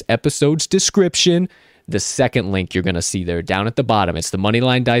over to this episode's description. the second link you're going to see there down at the bottom. It's the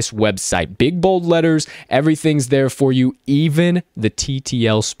Moneyline Dice website. Big bold letters, everything's there for you, even the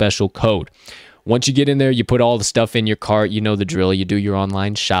TTL special code. Once you get in there, you put all the stuff in your cart. You know the drill. You do your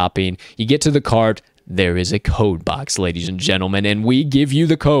online shopping. You get to the cart. There is a code box, ladies and gentlemen, and we give you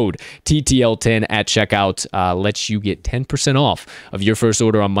the code TTL10 at checkout. Lets you get 10% off of your first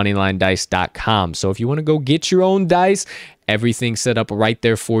order on MoneylineDice.com. So if you want to go get your own dice, everything's set up right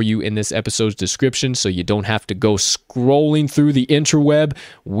there for you in this episode's description, so you don't have to go scrolling through the interweb.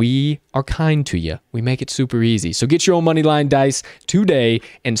 We are kind to you. We make it super easy. So get your own Moneyline Dice today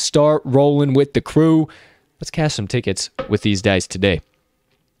and start rolling with the crew. Let's cash some tickets with these dice today.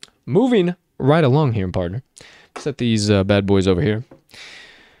 Moving right along here, partner. Set these bad boys over here.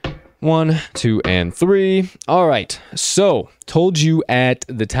 1, 2, and 3. All right. So, told you at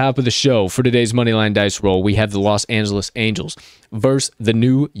the top of the show for today's Moneyline Dice roll, we have the Los Angeles Angels versus the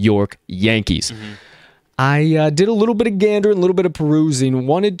New York Yankees. I did a little bit of gander and a little bit of perusing.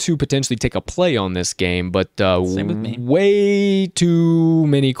 Wanted to potentially take a play on this game, but way too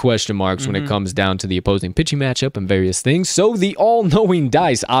many question marks when it comes down to the opposing pitching matchup and various things. So the all-knowing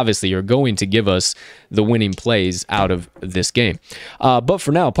dice obviously are going to give us the winning plays out of this game. But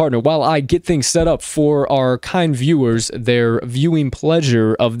for now, partner, while I get things set up for our kind viewers, their viewing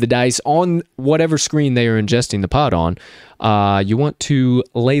pleasure of the dice on whatever screen they are ingesting the pod on, you want to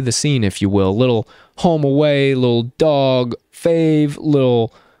lay the scene, if you will. Little home away, little dog fave,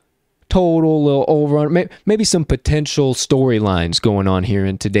 little total, little over, maybe some potential storylines going on here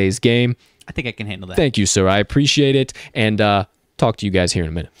in today's game. I think I can handle that. Thank you, sir. I appreciate it. And talk to you guys here in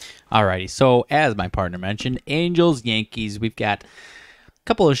a minute. Alrighty. So as my partner mentioned, Angels, Yankees. We've got a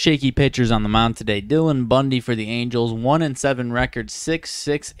couple of shaky pitchers on the mound today. Dylan Bundy for the Angels, 1-7 record,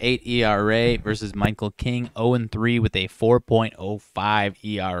 6.68 ERA versus Michael King, 0-3 with a 4.05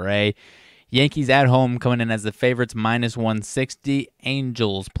 ERA. Yankees at home coming in as the favorites, -160.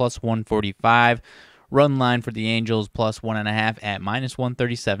 Angels +145. Run line for the Angels +1.5 at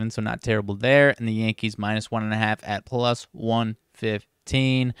 -137, so not terrible there. And the Yankees -1.5 at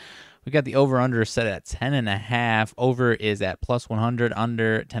 +115. We got the over-under set at 10.5. Over is at +100.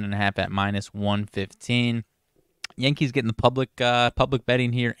 Under 10.5 at -115. Yankees getting the public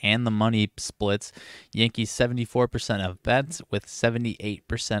betting here and the money splits. Yankees 74% of bets with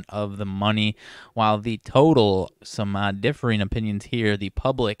 78% of the money, while the total, some differing opinions here. The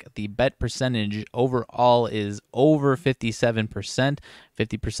public, the bet percentage overall is over 57%.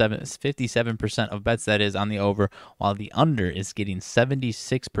 57% of bets, that is, on the over, while the under is getting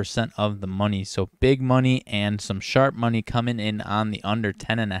 76% of the money. So big money and some sharp money coming in on the under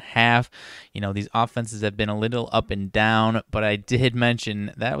 10.5. You know, these offenses have been a little up and down, but I did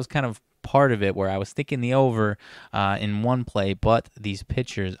mention that was kind of part of it where I was thinking the over in one play, but these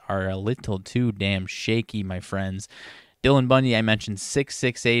pitchers are a little too damn shaky, my friends. Dylan Bundy, I mentioned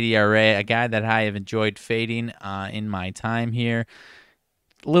 6.68 ERA, a guy that I have enjoyed fading in my time here.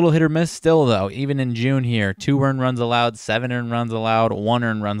 A little hit or miss still, though, even in June here. 2 earned runs allowed, 7 earned runs allowed, 1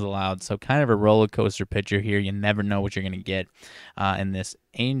 earned runs allowed. So kind of a roller coaster pitcher here. You never know what you're going to get in this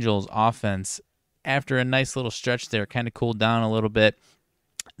Angels offense. After a nice little stretch there, kind of cooled down a little bit.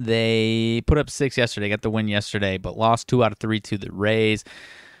 They put up 6 yesterday, got the win yesterday, but lost 2 out of 3 to the Rays.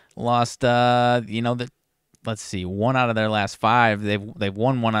 Lost, let's see, 1 out of their last 5. They've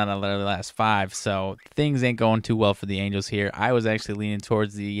won 1 out of their last 5, so things ain't going too well for the Angels here. I was actually leaning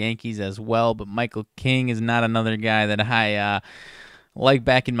towards the Yankees as well, but Michael King is not another guy that I like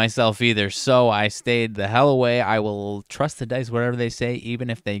backing myself either, so I stayed the hell away. I will trust the dice, whatever they say, even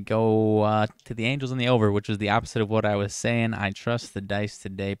if they go to the Angels in the over, which was the opposite of what I was saying. I trust the dice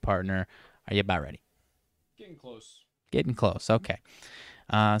today, partner. Are you about ready? Getting close. Getting close, okay.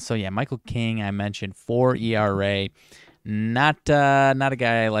 So yeah, Michael King, I mentioned, 4 ERA. Not a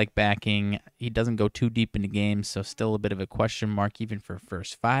guy I like backing. He doesn't go too deep into games, so still a bit of a question mark even for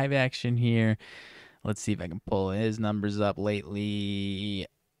first 5 action here. Let's see if I can pull his numbers up lately.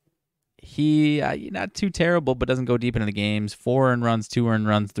 He not too terrible, but doesn't go deep into the games. 4 earned runs, 2 earned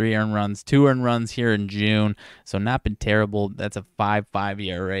runs, 3 earned runs, 2 earned runs here in June. So not been terrible. That's a 5.5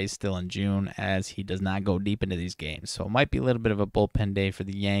 ERA still in June, as he does not go deep into these games. So it might be a little bit of a bullpen day for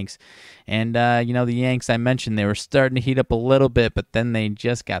the Yanks. And the Yanks, I mentioned they were starting to heat up a little bit, but then they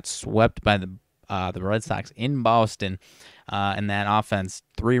just got swept by the Red Sox in Boston. And that offense,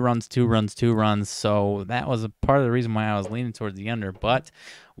 3 runs, 2 runs, 2 runs. So that was a part of the reason why I was leaning towards the under. But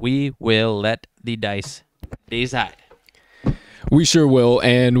we will let the dice decide. We sure will.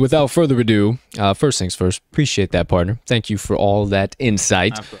 And without further ado, first things first, appreciate that, partner. Thank you for all that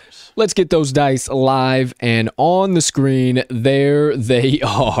insight. Of course. Let's get those dice live and on the screen. There they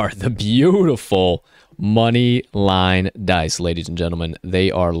are, the beautiful Money line dice, ladies and gentlemen. They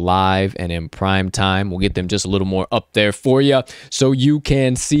are live and in prime time. We'll get them just a little more up there for you so you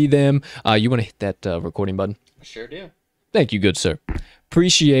can see them. You want to hit that recording button? I sure do. Thank you, good sir.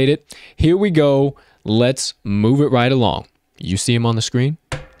 Appreciate it. Here we go. Let's move it right along. You see them on the screen?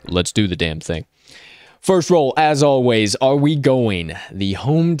 Let's do the damn thing. First roll, as always, are we going the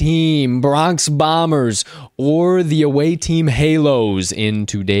home team, Bronx Bombers, or the away team, Halos, in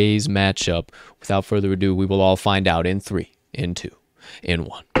today's matchup? Without further ado, we will all find out in 3, in 2, in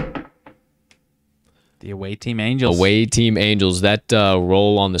 1. The away team Angels. Away team Angels. That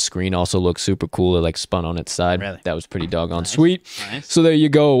roll on the screen also looks super cool. It like spun on its side. Really? That was pretty doggone sweet. Nice. So there you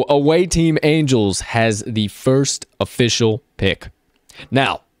go. Away team Angels has the first official pick.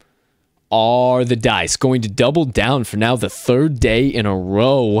 Now, are the dice going to double down for now the third day in a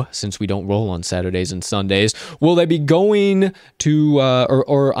row, since we don't roll on Saturdays and Sundays? Will they be going to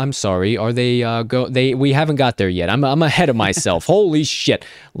or I'm sorry, are they we haven't got there yet. I'm ahead of myself. Holy shit.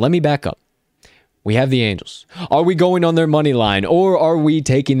 Let me back up. We have the Angels. Are we going on their money line, or are we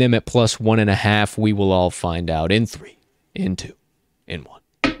taking them at +1.5? We will all find out in 3, in 2, in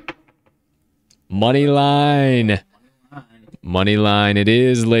 1. Money line. Money line it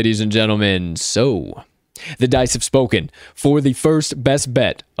is, ladies and gentlemen. So, the dice have spoken for the first best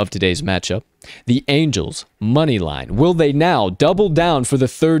bet of today's matchup. The Angels money line. Will they now double down for the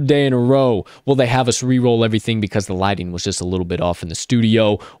third day in a row? Will they have us re-roll everything because the lighting was just a little bit off in the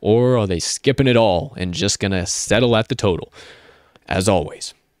studio? Or are they skipping it all and just going to settle at the total? As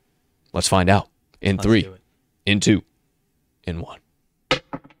always, let's find out in 3, in 2, in 1.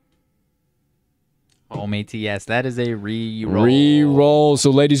 Home ATS. That is a re-roll. Re-roll.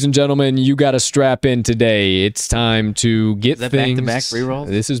 So, ladies and gentlemen, you got to strap in today. It's time to get things. Back-to-back re-rolls?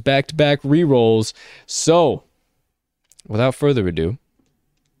 This is back-to-back re-rolls. So, without further ado,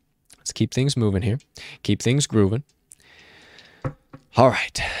 let's keep things moving here. Keep things grooving. All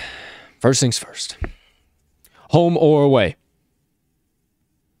right. First things first. Home or away?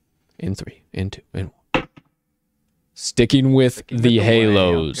 In 3, in 2, in 1. Sticking with the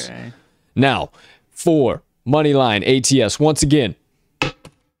Halos. Okay. Now, for money line ATS, once again,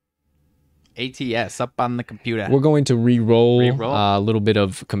 ATS up on the computer. we're going to re-roll a little bit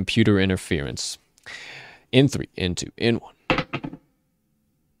of computer interference. In 3, in 2, in 1.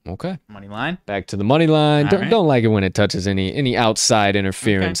 Okay. Money line. Back to the money line. Don't like it when it touches any outside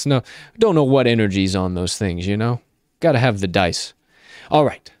interference. Okay. No, don't know what energy's on those things, you know? Got to have the dice. All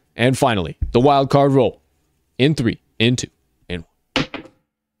right. And finally, the wild card roll. In 3, in 2, in 1.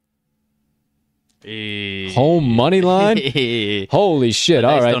 Home money line? Holy shit.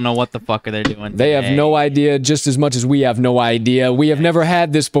 All right. Don't know what the fuck are they doing They have no idea, just as much as we have no idea. We have never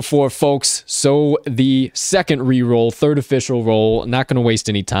had this before, folks. So the second re-roll, third official roll, not going to waste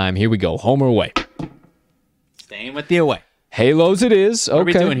any time. Here we go. Home or away? Staying with the away. Halos it is. Okay. What are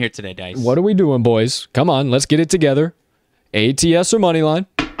we doing here today, Dice? What are we doing, boys? Come on, let's get it together. ATS or money line?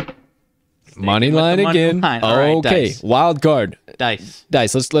 Money line again. Okay. Dice. Wild card. Dice.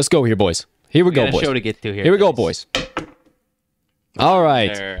 Let's go here, boys. Here we go, boys. Show to get to here. Here we go, boys. All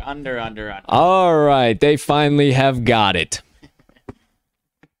right. Under. All right. They finally have got it.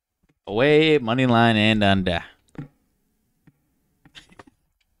 Away, money line, and under.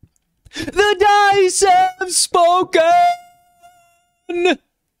 The dice have spoken.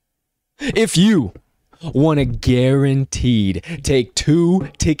 If you want to guaranteed take 2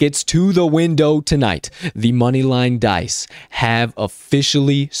 tickets to the window tonight, the Moneyline Dice have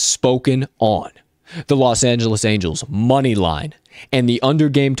officially spoken on the Los Angeles Angels money line and the under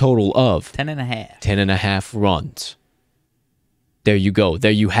game total of 10.5. 10.5 runs. There you go.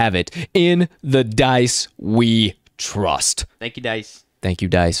 There you have it. In the dice we trust. Thank you, Dice. Thank you,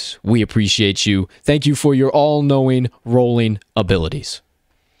 Dice. We appreciate you. Thank you for your all-knowing rolling abilities.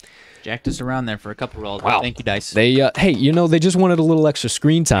 Jacked us around there for a couple rolls. Wow. Thank you, Dice. They, hey, you know, they just wanted a little extra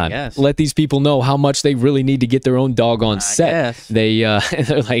screen time. Yes. Let these people know how much they really need to get their own doggone set. Guess.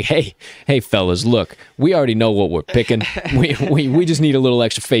 They're like, hey, fellas, look, we already know what we're picking. we just need a little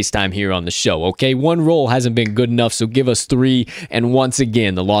extra FaceTime here on the show, okay? One roll hasn't been good enough, so give us 3. And once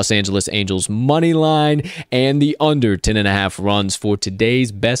again, the Los Angeles Angels money line and the under 10.5 runs for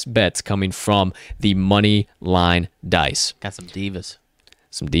today's best bets coming from the money line dice. Got some divas.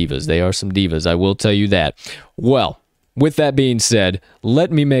 Some divas. They are some divas. I will tell you that. Well, with that being said, let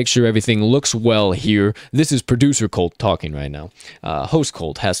me make sure everything looks well here. This is producer Colt talking right now. Host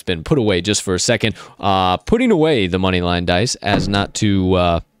Colt has been put away just for a second. Putting away the Moneyline dice as not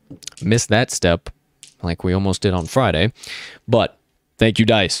to miss that step like we almost did on Friday. But thank you,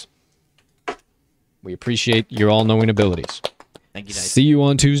 Dice. We appreciate your all-knowing abilities. Thank you, Dice. See you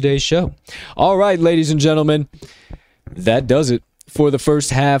on Tuesday's show. All right, ladies and gentlemen, that does it for the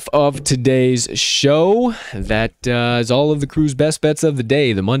first half of today's show. That is all of the crew's best bets of the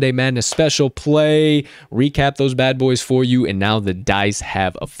day. The Monday Madness special play. Recap those bad boys for you, and now the dice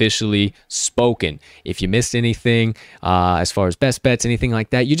have officially spoken. If you missed anything as far as best bets, anything like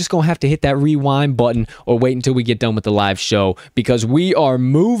that, you're just going to have to hit that rewind button or wait until we get done with the live show, because we are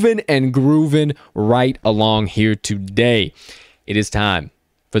moving and grooving right along here today. It is time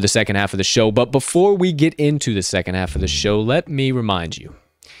for the second half of the show. But before we get into the second half of the show, let me remind you,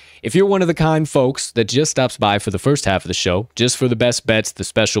 if you're one of the kind folks that just stops by for the first half of the show, just for the best bets, the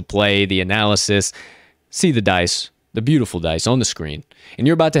special play, the analysis, see the dice, the beautiful dice on the screen, and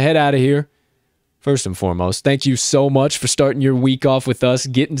you're about to head out of here, first and foremost, thank you so much for starting your week off with us,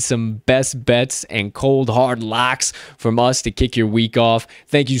 getting some best bets and cold hard locks from us to kick your week off.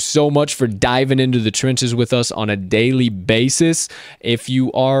 Thank you so much for diving into the trenches with us on a daily basis. If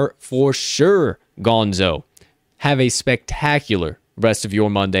you are for sure gonzo, have a spectacular rest of your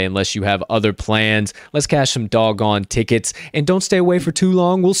Monday unless you have other plans. Let's cash some doggone tickets, and don't stay away for too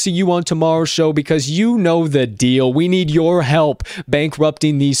long. We'll see you on tomorrow's show, because you know the deal. We need your help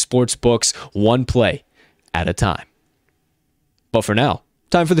bankrupting these sports books one play at a time. But for now,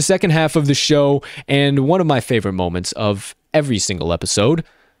 time for the second half of the show, and one of my favorite moments of every single episode,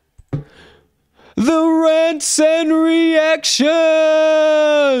 the rants and reactions.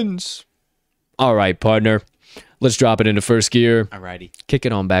 All right, partner. Let's drop it into first gear. Alrighty. Kick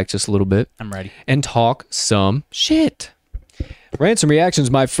it on back just a little bit. I'm ready. And talk some shit. Rants and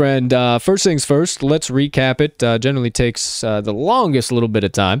reactions, my friend. First things first, let's recap it. Generally takes the longest little bit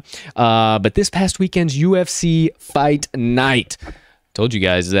of time. But this past weekend's UFC Fight Night. Told you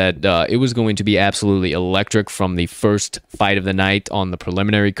guys that it was going to be absolutely electric from the first fight of the night on the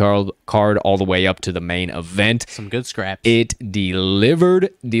preliminary card all the way up to the main event. Some good scraps. It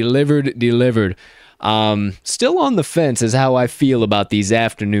delivered. Still on the fence is how I feel about these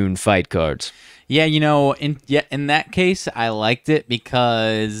afternoon fight cards. Yeah, in that case, I liked it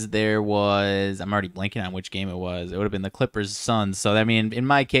because there was, I'm already blanking on which game it was. It would have been the Clippers Suns. So I mean, in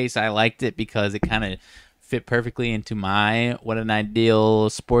my case, I liked it because it kind of fit perfectly into what an ideal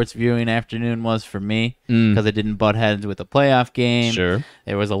sports viewing afternoon was for me, because it didn't butt heads with a playoff game. Sure.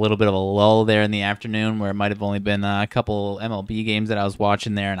 There was a little bit of a lull there in the afternoon where it might have only been a couple MLB games that I was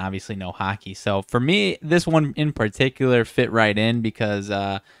watching there, and obviously no hockey. So for me, this one in particular fit right in because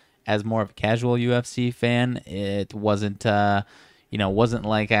as more of a casual UFC fan, it wasn't wasn't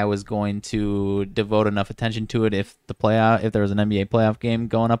like I was going to devote enough attention to it if there was an NBA playoff game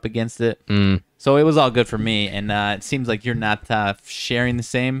going up against it. So it was all good for me, and it seems like you're not sharing the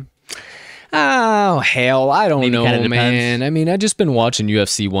same. Oh, hell, I don't know, kinda man. depends. I mean, I've just been watching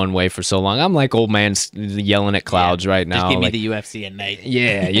UFC one way for so long. I'm like old man yelling at clouds right now. Just give me like, the UFC at night.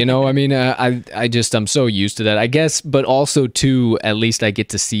 yeah, I mean, I'm so used to that, I guess. But also, too, at least I get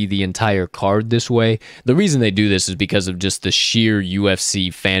to see the entire card this way. The reason they do this is because of just the sheer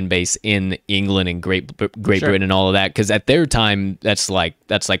UFC fan base in England and Great Britain and all of that. Because at their time, that's like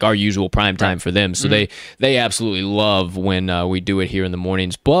our usual prime time for them. So they absolutely love when we do it here in the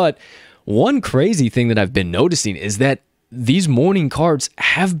mornings. But one crazy thing that I've been noticing is that these morning cards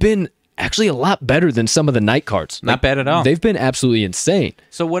have been actually a lot better than some of the night cards. Not bad at all. They've been absolutely insane.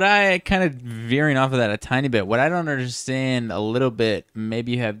 So what I kind of veering off of that a tiny bit, what I don't understand a little bit,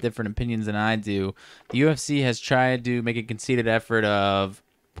 maybe you have different opinions than I do, the UFC has tried to make a conceited effort of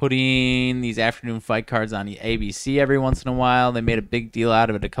putting these afternoon fight cards on the ABC every once in a while. They made a big deal out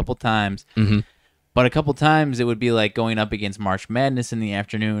of it a couple times. But a couple times it would be like going up against March Madness in the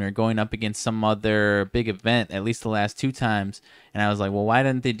afternoon or going up against some other big event, at least the last two times. And I was like, well, why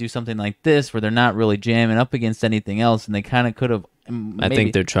didn't they do something like this where they're not really jamming up against anything else? And they kind of could have. I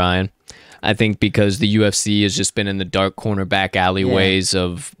think they're trying. I think because the UFC has just been in the dark corner back alleyways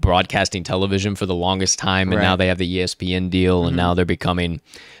of broadcasting television for the longest time. And now they have the ESPN deal, and now they're becoming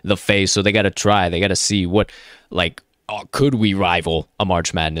the face. So they got to try. They got to see what, like, could we rival a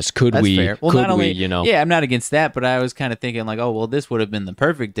March Madness? Could That's we? Fair. Well, could not only, we? You know? Yeah, I'm not against that, but I was kind of thinking like, oh, well, this would have been the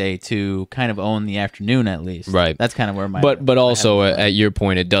perfect day to kind of own the afternoon at least. Right. That's kind of where my. But also at your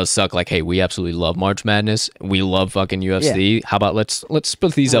point, it does suck. Like, hey, we absolutely love March Madness. We love fucking UFC. Yeah. How about let's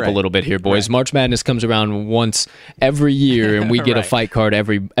split these up a little bit here, boys. March Madness comes around once every year, and we get a fight card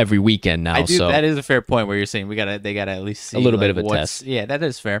every weekend now. So that is a fair point where you're saying they gotta at least see a little bit like, of a test. Yeah, that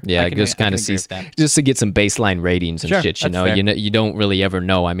is fair. Yeah, just kind of see just to get some baseline ratings and Sure, shit. that's fair. You don't really ever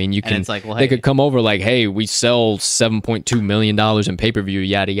know. I mean, you can. And it's like, well, they hey, could come over like, hey, we sell $7.2 million in pay-per-view,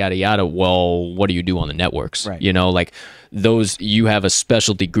 yada yada yada. Well, what do you do on the networks? Right. You know, like those. You have a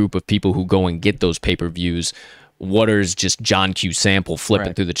specialty group of people who go and get those pay-per-views. Waters just John Q. Sample flipping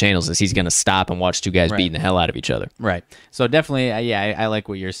Right. through the channels as he's going to stop and watch two guys Right. beating the hell out of each other. Right. So definitely, I like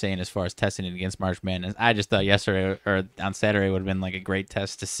what you're saying as far as testing it against March Madness. I just thought yesterday or on Saturday would have been like a great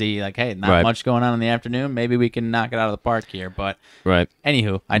test to see, like, hey, not Right. much going on in the afternoon. Maybe we can knock it out of the park here. But Right.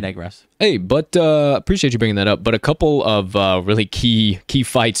 anywho, I digress. Hey, but appreciate you bringing that up. But a couple of really key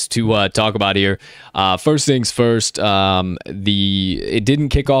fights to talk about here. First things first, it didn't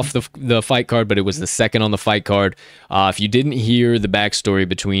kick off the fight card, but it was the second on the fight card. If you didn't hear the backstory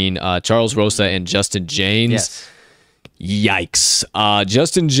between Charles Rosa and Justin James, Yes. yikes!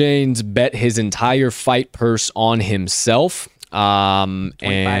 Justin James bet his entire fight purse on himself. 25K.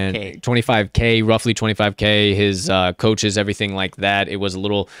 And 25K, roughly 25K, his coaches, everything like that. It was a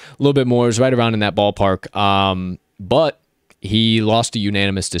little bit more. It was right around in that ballpark. But he lost a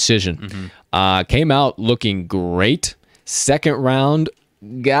unanimous decision. Came out looking great. Second round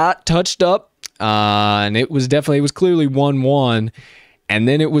got touched up, and it was clearly 1-1. And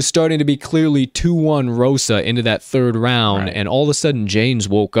then it was starting to be clearly 2-1 Rosa into that third round. Right. And all of a sudden, James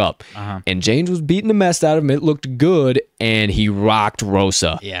woke up. And James was beating the mess out of him. It looked good. And he rocked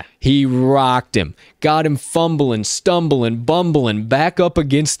Rosa. Yeah. He rocked him. Got him fumbling, stumbling, bumbling, back up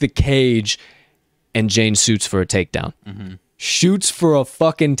against the cage. And James shoots for a takedown. Shoots for a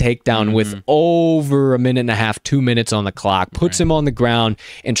fucking takedown with over a minute and a half, 2 minutes on the clock. Puts him on the ground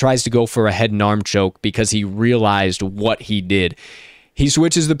and tries to go for a head and arm choke because he realized what he did. He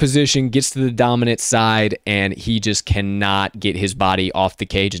switches the position, gets to the dominant side, and he just cannot get his body off the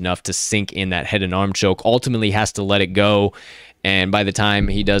cage enough to sink in that head and arm choke. Ultimately has to let it go, and by the time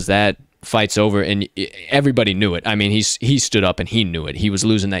he does that, fight's over, and everybody knew it. I mean, he stood up and he knew it. He was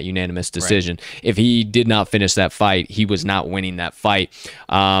losing that unanimous decision. If he did not finish that fight, he was not winning that fight.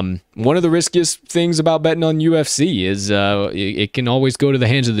 One of the riskiest things about betting on UFC is it can always go to the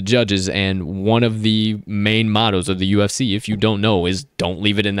hands of the judges, and one of the main mottos of the UFC, if you don't know, is don't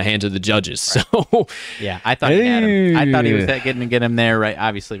leave it in the hands of the judges. So Yeah, I thought he had him. I thought he was getting to get him there right,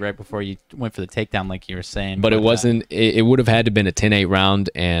 obviously right before you went for the takedown, like you were saying. but it wasn't. It would have had to have been a 10-8 round,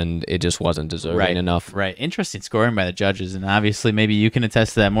 and it just wasn't deserving enough. Right. Interesting scoring by the judges, and obviously maybe you can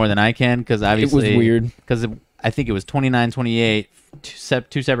attest to that more than I can, because obviously It was weird. Because I think it was 29-28,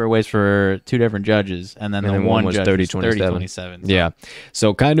 two separate ways for two different judges, and then the one was judge 30-27. 30-27. Yeah.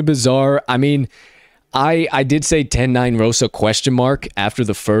 So kind of bizarre. I mean, I did say 10-9 Rosa question mark after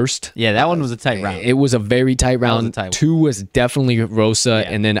the first. Yeah, that one was a tight round. It was a very tight round. was a tight one. 2 was definitely Rosa.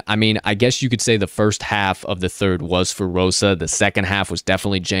 Yeah. And then, I mean, I guess you could say the first half of the third was for Rosa. The second half was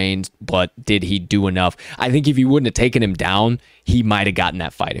definitely James, but did he do enough? I think if he wouldn't have taken him down, he might have gotten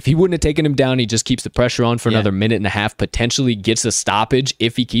that fight. If he wouldn't have taken him down, he just keeps the pressure on for another minute and a half, potentially gets a stoppage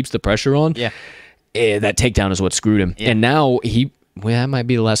if he keeps the pressure on. Yeah. That takedown is what screwed him. Yeah. And now that might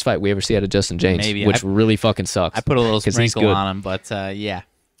be the last fight we ever see out of Justin James, Maybe. which really fucking sucks. I put a little 'cause he's sprinkle good. on him, but yeah.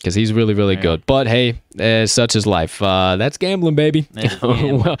 Because he's really, really good. But hey, such is life. That's gambling, baby. That is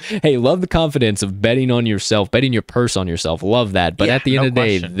gambling. Well, hey, love the confidence of betting on yourself, betting your purse on yourself. Love that. But Yeah, at the end no of the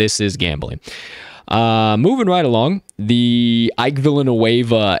day, question. this is gambling. Moving right along, the Ike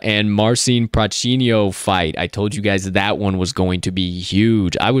Villanueva and Marcin Prachinio fight. I told you guys that one was going to be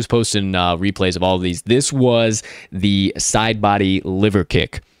huge. I was posting replays of all of these. This was the side body liver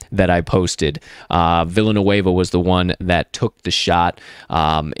kick that I posted. Villanueva was the one that took the shot.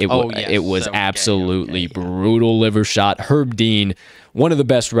 It was Okay, absolutely okay, yeah. brutal liver shot. Herb Dean, one of the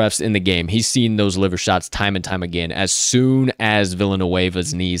best refs in the game. He's seen those liver shots time and time again. As soon as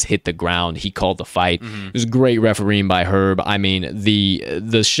Villanueva's knees hit the ground, he called the fight. It was great refereeing by Herb. I mean,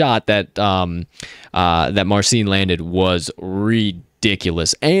 the shot that that Marcin landed was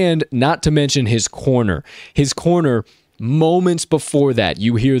ridiculous, and not to mention his corner. His corner. Moments before that,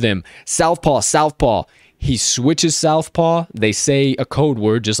 you hear them, southpaw, southpaw. He switches southpaw. They say a code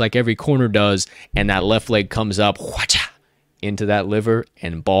word, just like every corner does, and that left leg comes up into that liver,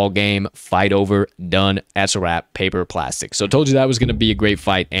 and ball game, fight over, done. That's a wrap, paper, plastic. So I told you that was going to be a great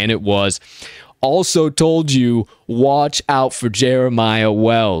fight, and it was. Also told you, watch out for Jeremiah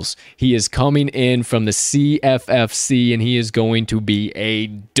Wells. He is coming in from the CFFC, and he is going to be a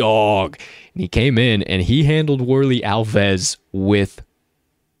dog. And he came in, and he handled Worley Alves with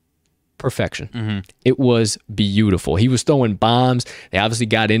perfection. It was beautiful. He was throwing bombs. They obviously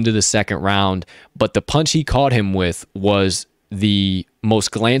got into the second round, but the punch he caught him with was the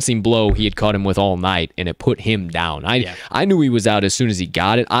most glancing blow he had caught him with all night, and it put him down. I knew he was out as soon as he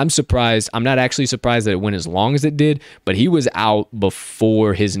got it. I'm surprised. I'm not actually surprised that it went as long as it did, but he was out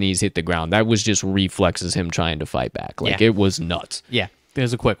before his knees hit the ground. That was just reflexes, him trying to fight back. It was nuts. Yeah, it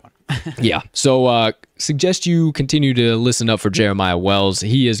was a quick one. Yeah. So suggest you continue to listen up for Jeremiah Wells.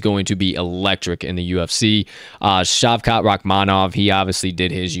 He is going to be electric in the UFC. Shavkat Rakhmonov, he obviously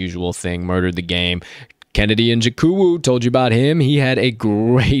did his usual thing, murdered the game. Kennedy Njoku, told you about him. He had a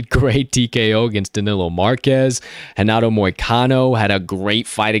great TKO against Danilo Marquez. Renato Moicano had a great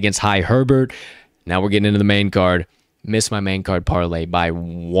fight against Hai Herbert. Now we're getting into the main card. Missed my main card parlay by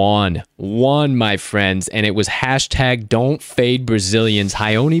one, my friends, and it was hashtag don't fade Brazilians,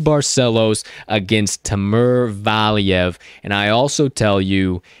 Raoni Barcelos against Timur Valiev. And I also tell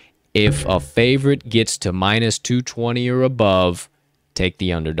you, if a favorite gets to minus 220 or above, take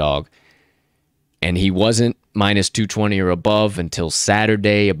the underdog. And he wasn't minus 220 or above until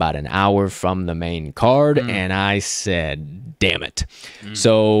Saturday, about an hour from the main card. And I said, damn it.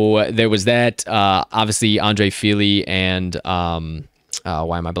 So there was that. Obviously, Andre Fili and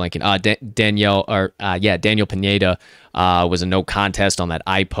why am I blanking? Daniel Pineda was a no contest on that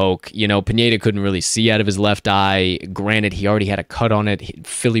eye poke. You know, Pineda couldn't really see out of his left eye. Granted, he already had a cut on it.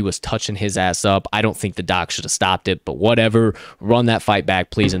 Philly was touching his ass up. I don't think the doc should have stopped it, but whatever. Run that fight back,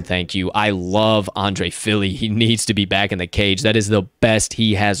 please and thank you. I love Andre Fili. He needs to be back in the cage. That is the best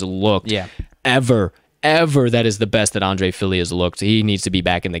he has looked ever. That is the best that Andre Fili has looked. He needs to be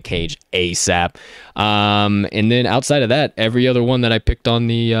back in the cage ASAP. And then outside of that, every other one that I picked on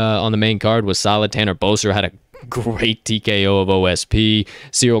the main card was solid. Tanner Boser had a great TKO of OSP.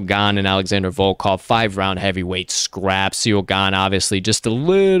 Cyril Gane and Alexander Volkov, 5-round heavyweight scrap. Cyril Gane, obviously, just a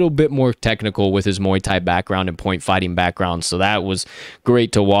little bit more technical with his Muay Thai background and point fighting background, so that was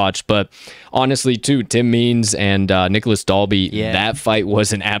great to watch. But honestly, too, Tim Means and Nicholas Dalby, that fight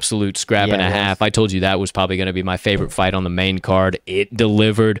was an absolute scrap and a half. I told you that was probably going to be my favorite fight on the main card. It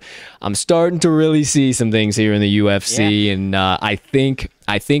delivered. I'm starting to really see some things here in the UFC, and I think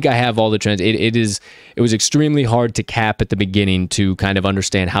I have all the trends. It was extremely hard to cap at the beginning to kind of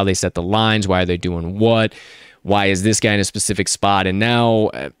understand how they set the lines, why are they doing what, why is this guy in a specific spot, and now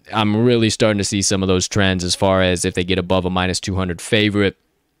I'm really starting to see some of those trends as far as if they get above a minus 200 favorite,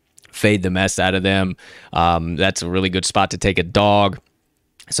 fade the mess out of them. That's a really good spot to take a dog.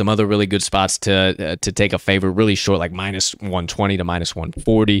 Some other really good spots to take a favorite, really short, like minus 120 to minus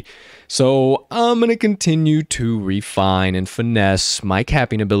 140. So I'm going to continue to refine and finesse my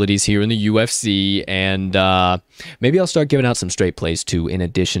capping abilities here in the UFC, and maybe I'll start giving out some straight plays too, in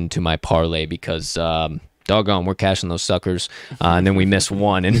addition to my parlay, because doggone, we're cashing those suckers, and then we miss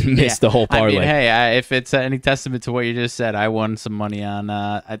one and miss the whole parlay. I mean, hey, if it's any testament to what you just said, I won some money on.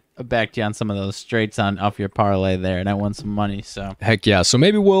 I backed you on some of those straights off your parlay there, and I won some money. So heck yeah! So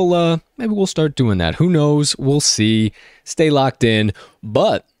maybe we'll start doing that. Who knows? We'll see. Stay locked in.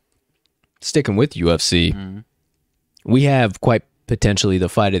 But sticking with UFC, we have quite potentially the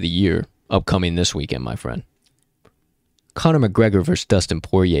fight of the year upcoming this weekend, my friend. Conor McGregor versus Dustin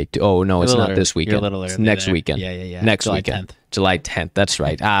Poirier. Oh, no, it's not this weekend. It's next weekend. Yeah. Next weekend. 10th. July 10th. That's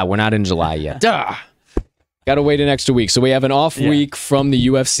right. We're not in July yet. Got to wait an extra week. So we have an off week from the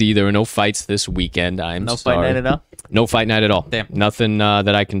UFC. There are no fights this weekend. No fight night at all? No fight night at all. Damn. Nothing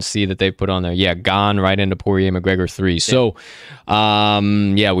that I can see that they put on there. Yeah, gone right into Poirier McGregor 3. Damn. So,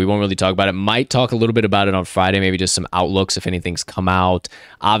 we won't really talk about it. Might talk a little bit about it on Friday, maybe just some outlooks if anything's come out.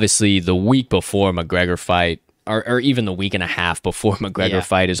 Obviously, the week before McGregor fight, or even the week and a half before McGregor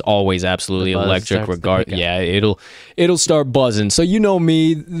fight is always absolutely electric. It'll start buzzing. So you know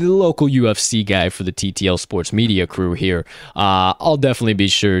me, the local UFC guy for the TTL Sports Media crew here. I'll definitely be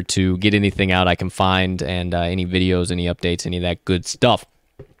sure to get anything out I can find, and any videos, any updates, any of that good stuff.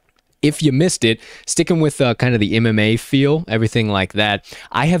 If you missed it, sticking with kind of the MMA feel, everything like that,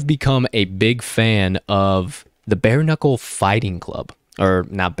 I have become a big fan of the Bare Knuckle Fighting Club. Or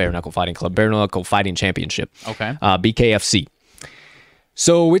not Bare Knuckle Fighting Club, Bare Knuckle Fighting Championship. Okay. BKFC.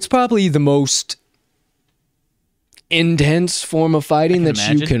 So it's probably the most intense form of fighting that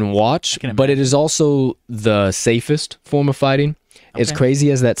you can watch, but it is also the safest form of fighting. Okay. As crazy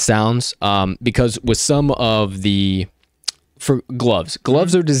as that sounds, because with some of for gloves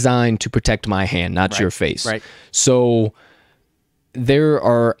are designed to protect my hand, not your face. Right. So there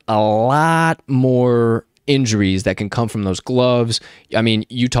are a lot more injuries that can come from those gloves. I mean,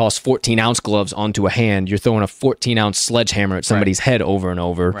 you toss 14-ounce gloves onto a hand, you're throwing a 14-ounce sledgehammer at somebody's head over and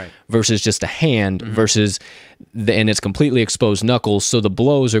over, versus just a hand, versus and it's completely exposed knuckles, so the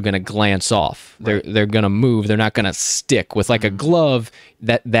blows are going to glance off. They're going to move. They're not going to stick. With like a glove,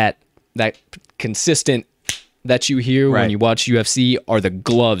 that consistent that you hear when you watch UFC are the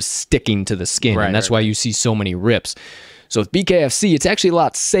gloves sticking to the skin, and that's why you see so many rips. So with BKFC, it's actually a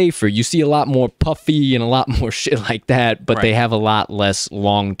lot safer. You see a lot more puffy and a lot more shit like that, but they have a lot less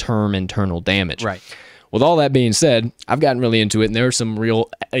long-term internal damage. Right. with all that being said, I've gotten really into it, and there are some real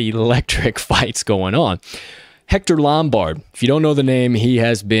electric fights going on. Hector Lombard, if you don't know the name, he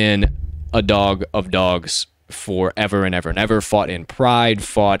has been a dog of dogs forever and ever and ever. Fought in Pride,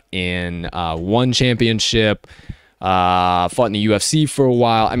 fought in One Championship, fought in the UFC for a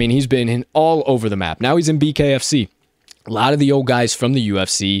while. I mean, he's been in all over the map. Now he's in BKFC. A lot of the old guys from the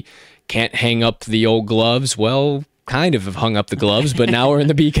UFC can't hang up the old gloves. Well, kind of have hung up the gloves, but now we're in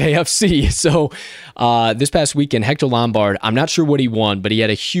the BKFC. So this past weekend, Hector Lombard, I'm not sure what he won, but he had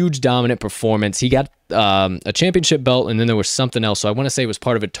a huge dominant performance. He got a championship belt, and then there was something else. So I want to say it was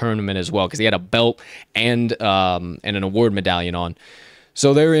part of a tournament as well, because he had a belt and an award medallion on.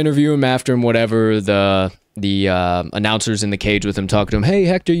 So they're interviewing him after him, whatever. The announcers in the cage with him talking to him, hey,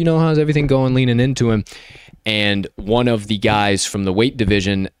 Hector, how's everything going, leaning into him. And one of the guys from the weight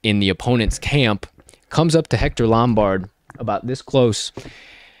division in the opponent's camp comes up to Hector Lombard about this close.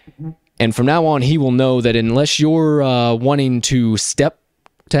 And from now on, he will know that unless you're wanting to step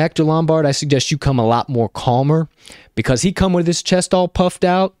to Hector Lombard, I suggest you come a lot more calmer, because he come with his chest all puffed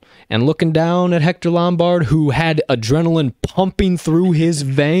out and looking down at Hector Lombard, who had adrenaline pumping through his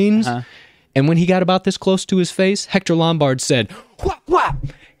veins. And when he got about this close to his face, Hector Lombard said, "Whap, whap."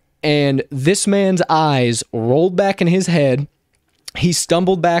 And this man's eyes rolled back in his head. He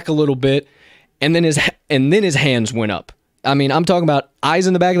stumbled back a little bit, and then his hands went up. I mean, I'm talking about eyes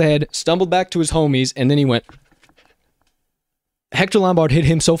in the back of the head, stumbled back to his homies, and then he went. Hector Lombard hit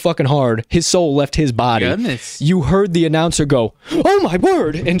him so fucking hard, his soul left his body. Goodness. You heard the announcer go, "Oh my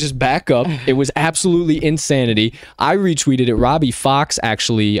word," and just back up. It was absolutely insanity. I retweeted it. Robbie Fox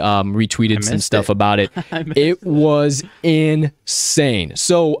actually retweeted some stuff about it. It was insane.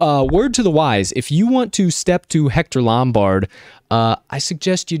 So word to the wise, if you want to step to Hector Lombard, I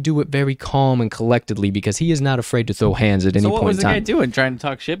suggest you do it very calm and collectedly, because he is not afraid to throw hands at any point in time. So what was the guy doing? Trying to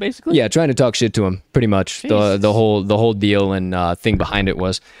talk shit, basically? Yeah, trying to talk shit to him, pretty much. The whole deal and thing behind it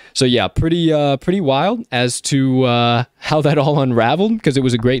was. So yeah, pretty wild as to how that all unraveled, because it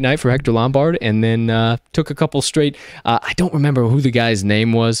was a great night for Hector Lombard, and then took a couple straight. I don't remember who the guy's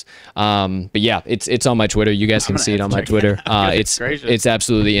name was, but yeah, it's on my Twitter. You guys can see it on my Twitter. It's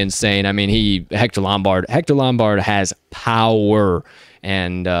absolutely insane. I mean, Hector Lombard has power.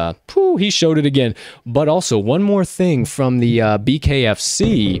 And he showed it again. But also, one more thing from the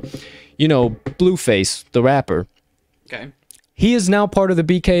BKFC, Blueface, the rapper. Okay. He is now part of the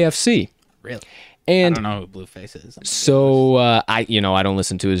BKFC. Really? And I don't know who Blueface is. So I don't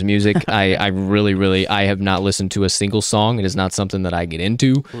listen to his music. I really I have not listened to a single song. It is not something that I get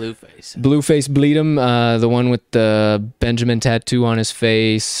into. Blueface Bleed Him, the one with the Benjamin tattoo on his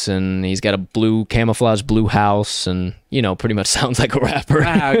face, and he's got a camouflage blue house, and pretty much sounds like a rapper.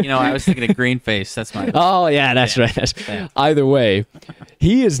 I was thinking of Greenface. That's my. Oh yeah, that's right. Yeah. Either way,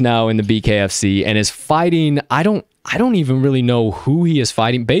 he is now in the BKFC and is fighting. I don't even really know who he is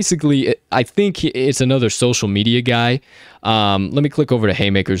fighting. Basically, I think it's another social media guy. Let me click over to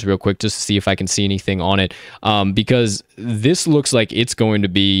Haymakers real quick just to see if I can see anything on it, because this looks like it's going to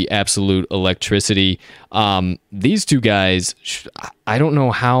be absolute electricity. These two guys, I don't know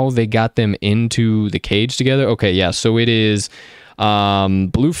how they got them into the cage together. Okay, yeah, so it is...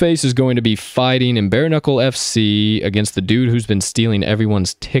 Blueface is going to be fighting in Bare Knuckle FC against the dude who's been stealing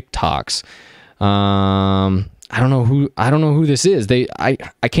everyone's TikToks. I don't know who this is. I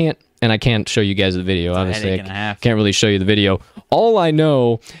can't show you guys the video. Obviously, I can't really show you the video. All I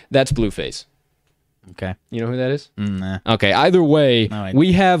know, that's Blueface. Okay. You know who that is? Nah. Okay. Either way,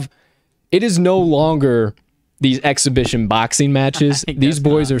 it is no longer these exhibition boxing matches. These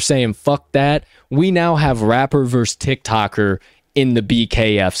boys are saying, fuck that. We now have rapper versus TikToker in the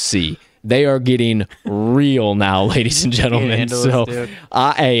BKFC. They are getting real now, ladies and gentlemen. So,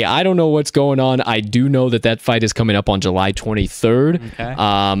 hey, I don't know what's going on. I do know that fight is coming up on July 23rd. Okay.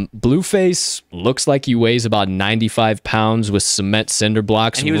 Blueface looks like he weighs about 95 pounds with cement cinder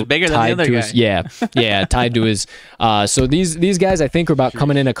blocks. And he was bigger than the other guy. Yeah, tied to his. So these guys, I think, are about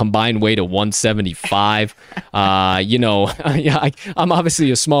coming in a combined weight of 175. I'm obviously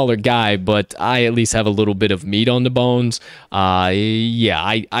a smaller guy, but I at least have a little bit of meat on the bones.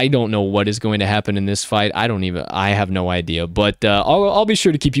 I don't know what is going to happen in this fight. I have no idea, but I'll be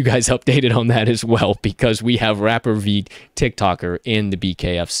sure to keep you guys updated on that as well, because we have rapper v TikToker in the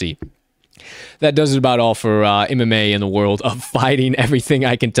BKFC. That does it about all for MMA in the world of fighting. Everything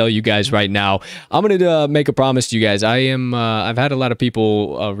I can tell you guys right now. I'm gonna make a promise to you guys. I've had a lot of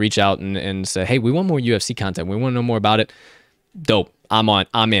people reach out and say, hey, we want more UFC content. We want to know more about it. Dope.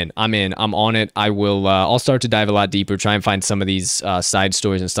 I'm in. I'm on it. I will. I'll start to dive a lot deeper. Try and find some of these side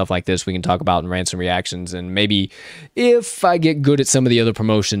stories and stuff like this we can talk about in rants and reactions. And maybe if I get good at some of the other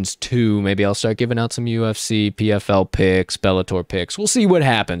promotions too, maybe I'll start giving out some UFC, PFL picks, Bellator picks. We'll see what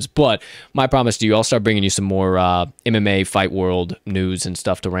happens. But my promise to you, I'll start bringing you some more MMA fight world news and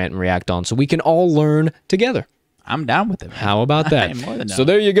stuff to rant and react on, so we can all learn together. I'm down with it, man. How about that? I'm more than down. So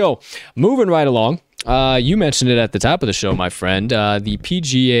there you go. Moving right along. You mentioned it at the top of the show, my friend. The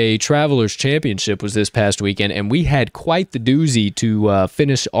PGA Travelers Championship was this past weekend, and we had quite the doozy to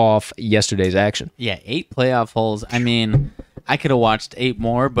finish off yesterday's action. Yeah, 8 playoff holes. I mean, I could have watched 8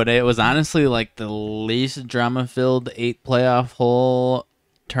 more, but it was honestly like the least drama-filled 8 playoff hole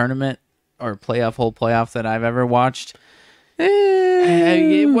tournament or playoff that I've ever watched.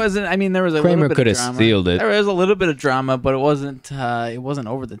 It wasn't. I mean, there was a Kramer little bit could of have drama. sealed it. There was a little bit of drama, but it wasn't. It wasn't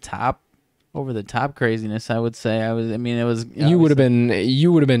over the top. Over the top craziness, I would say. I mean, it was. You would have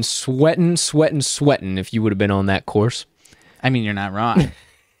been sweating if you would have been on that course. I mean, you're not wrong.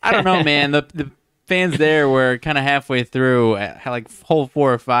 I don't know, man. The fans there were kind of halfway through, at like hole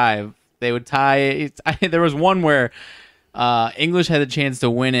 4 or 5. They would tie. There was one where English had a chance to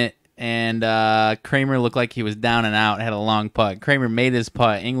win it, and Kramer looked like he was down and out, had a long putt. Kramer made his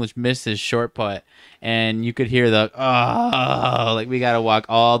putt. English missed his short putt. And you could hear like we got to walk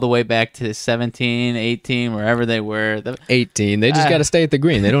all the way back to 17, 18, wherever they were. 18. They just got to stay at the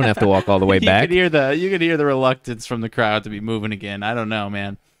green. They don't have to walk all the way back. You could hear the reluctance from the crowd to be moving again. I don't know,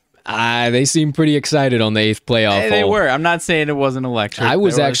 man. They seem pretty excited on the 8th playoff hole. They were. I'm not saying it wasn't electric. I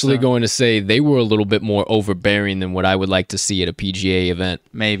was actually going to say they were a little bit more overbearing than what I would like to see at a PGA event.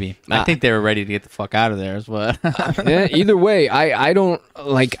 Maybe. I think they were ready to get the fuck out of there as well. Yeah, either way, I don't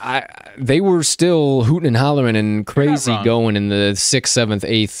like. They were still hooting and hollering and crazy going in the 6th, 7th,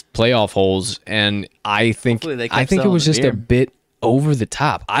 8th playoff holes, and I think it was just a bit over the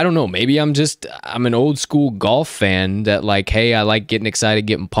top. I don't know. Maybe I'm an old school golf fan that like, hey, I like getting excited,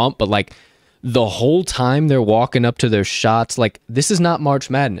 getting pumped, but like the whole time they're walking up to their shots, like this is not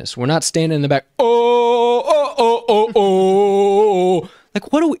March Madness. We're not standing in the back. Oh.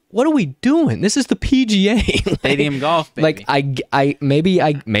 Like what are we doing? This is the PGA. Stadium golf, baby. Like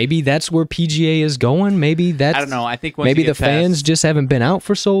maybe that's where PGA is going. Maybe that's, I don't know. I think once maybe you get the fans just haven't been out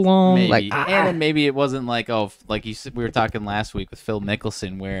for so long. Maybe. Like and then maybe it wasn't like like you said, we were talking last week with Phil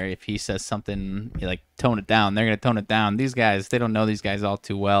Mickelson, where if he says something, you like tone it down, they're gonna tone it down. These guys, they don't know these guys all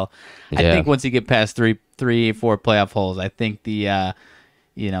too well. I think once you get past 3, 4 playoff holes, I think the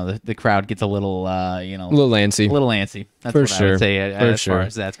crowd gets a little, a little antsy. That's for what sure. I would say as sure. far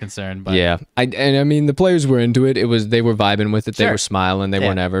as that's concerned. But yeah, I mean the players were into it. They were vibing with it. They were smiling. They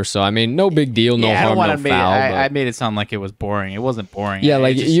weren't ever. So I mean, no big deal. No harm, no foul. I made it sound like it was boring. It wasn't boring. Yeah,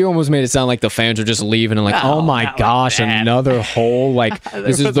 like you almost made it sound like the fans were just leaving and like, oh my gosh, another hole. Like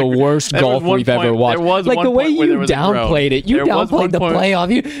this is the worst golf we've ever watched. Like the way you downplayed it. You downplayed the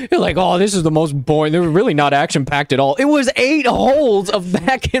playoff. You're like, oh, this is the most boring. They were really not action packed at all. It was 8 holes of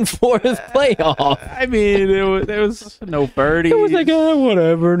back and forth playoff. I mean, it was no birdie. It was like,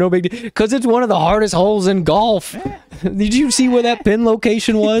 whatever, no big deal. Because it's one of the hardest holes in golf. Did you see where that pin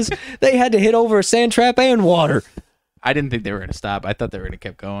location was? They had to hit over a sand trap and water. I didn't think they were going to stop. I thought they were going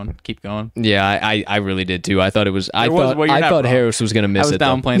to keep going. Yeah, I really did too. I thought it was. I thought Harris was going to miss it.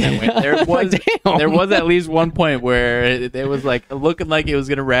 I was downplaying that win. There was at least one point where it was like looking like it was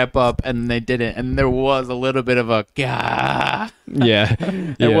going to wrap up, and they didn't. And there was a little bit of a gah. Yeah,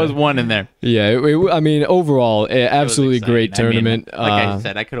 there was one in there. Yeah, I mean, overall, absolutely great tournament. I mean, like I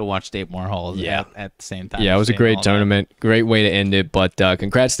said, I could have watched 8 more holes. Yeah. At the same time. Yeah, it was a great tournament. Great way to end it. But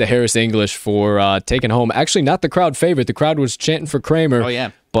congrats to Harris English for taking home. Actually, not the crowd favorite. The crowd was chanting for Kramer. Oh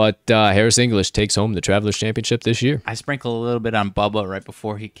yeah. But Harris English takes home the Travelers Championship this year. I sprinkled a little bit on Bubba right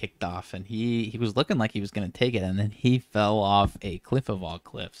before he kicked off, and he was looking like he was going to take it, and then he fell off a cliff of all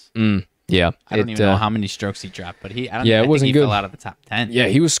cliffs. Yeah, I don't even know how many strokes he dropped, but I it wasn't think he good. fell out of the top 10. Yeah,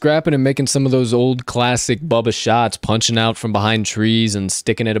 he was scrapping and making some of those old classic Bubba shots, punching out from behind trees and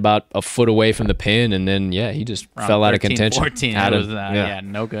sticking it about a foot away from the pin, and then he just fell out of contention. 14,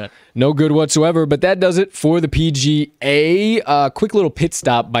 no good. No good whatsoever. But that does it for the PGA. Quick little pit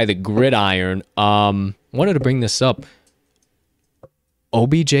stop by the Gridiron. Wanted to bring this up.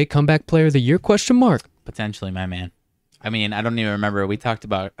 OBJ comeback player of the year? ? Potentially, my man. I mean, I don't even remember. We talked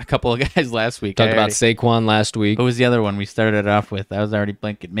about a couple of guys last week. Talked about Saquon last week. Who was the other one we started off with? I was already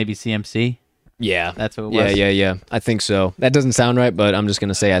blanking. Maybe CMC? Yeah. That's what it was? Yeah. I think so. That doesn't sound right, but I'm just going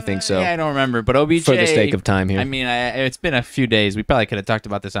to say I think so. Yeah, I don't remember. But OBJ... For the sake of time here. I mean, it's been a few days. We probably could have talked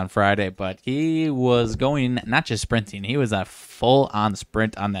about this on Friday, but he was going, not just sprinting, he was a full-on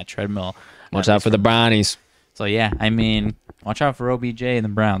sprint on that treadmill. Watch out for the Brownies. So, yeah, I mean... Watch out for OBJ and the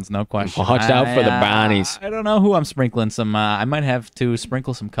Browns, no question. Watch out for the Brownies. I don't know who I'm sprinkling some. I might have to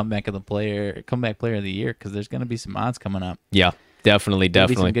sprinkle some comeback player of the year because there's going to be some odds coming up. Yeah. Definitely.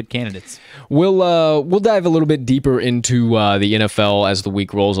 Be some good candidates. We'll dive a little bit deeper into the NFL as the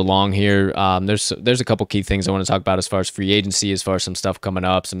week rolls along here. There's a couple key things I want to talk about as far as free agency, as far as some stuff coming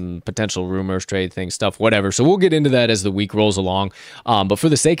up, some potential rumors, trade things, stuff, whatever. So we'll get into that as the week rolls along. But for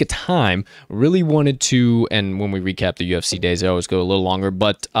the sake of time, really wanted to, and when we recap the UFC days, I always go a little longer,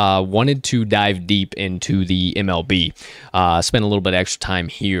 but wanted to dive deep into the MLB. Spend a little bit of extra time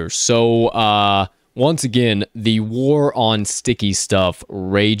here. So once again, the war on sticky stuff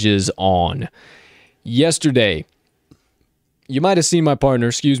rages on. Yesterday, you might have seen my partner,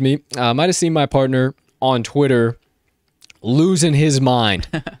 on Twitter losing his mind.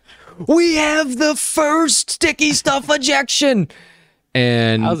 We have the first sticky stuff ejection.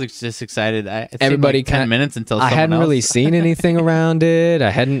 And I was just excited. Everybody like 10 minutes until I hadn't else. really seen anything around it. I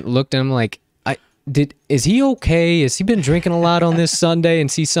hadn't looked at him like, is he okay? Has he been drinking a lot on this Sunday and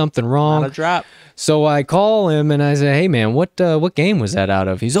see something wrong? Not a drop. So I call him and I say, hey man, what game was that out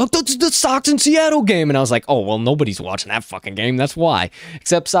of? He's like, that's the Sox and Seattle game. And I was like, oh, well, nobody's watching that fucking game. That's why,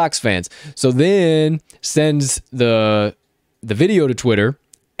 except Sox fans. So then sends the video to Twitter,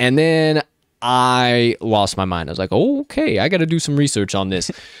 and then I lost my mind. I was like, oh, okay, I got to do some research on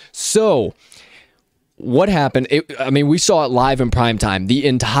this. So what happened? We saw it live in prime time, the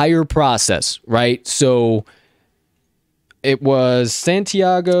entire process, right? So it was Hector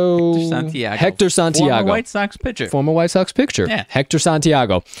Santiago. Former White Sox pitcher. Yeah. Hector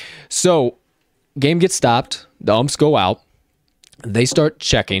Santiago. So game gets stopped. The umps go out. They start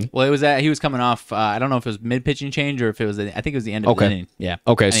checking. Well, he was coming off, I don't know if it was mid-pitching change or if it was, I think it was the end of the inning. Yeah.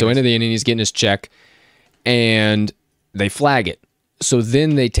 Okay, Anyways. So end of the inning, he's getting his check, and they flag it. So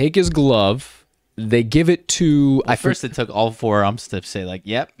then they take his glove. They give it to... First, it took all four umps to say, like,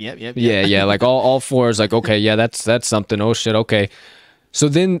 yep. Yeah, like all four is like, okay, yeah, that's something. Oh, shit, okay. So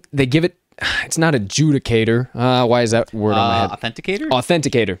then they give it... It's not adjudicator. Why is that word on my head? Authenticator?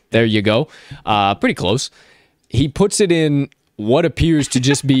 Authenticator. There you go. Pretty close. He puts it in what appears to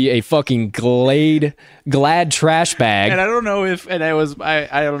just be a fucking Glad trash bag. And I don't know if, and I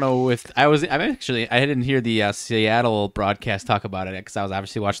don't know if I didn't hear the Seattle broadcast talk about it because I was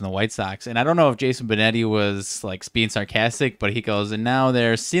obviously watching the White Sox, and I don't know if Jason Benetti was like being sarcastic, but he goes, and now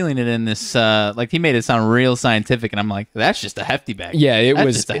they're sealing it in this, like he made it sound real scientific, and I'm like, that's just a hefty bag. Yeah,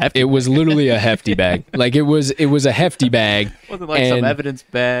 it was literally a hefty bag. Like it was a hefty bag. It wasn't like some evidence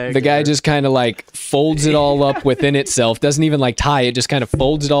bag. The guy just kind of like folds it all up within itself. Doesn't even like tie it, just kind of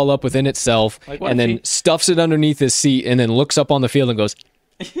folds it all up within itself, and then stuffs it underneath his seat, and then looks up on the field and goes,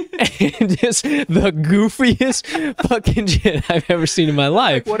 and just the goofiest fucking shit I've ever seen in my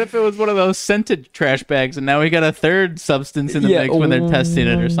life. What if it was one of those scented trash bags, and now we got a third substance in the mix when they're testing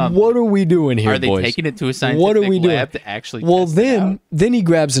it or something? What are we doing here, boys? Are they taking it to a scientific lab to actually test it out? Then he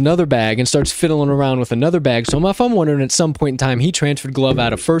grabs another bag and starts fiddling around with another bag. So if I'm wondering, at some point in time, he transferred glove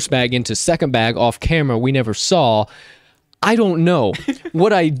out of first bag into second bag off camera we never saw. I don't know.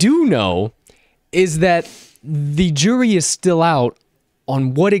 What I do know is that the jury is still out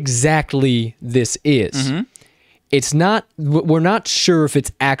on what exactly this is. Mm-hmm. It's not, we're not sure if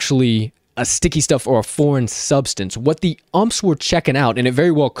it's actually a sticky stuff or a foreign substance. What the umps were checking out, and it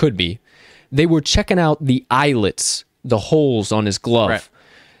very well could be, they were checking out the eyelets, the holes on his glove, right,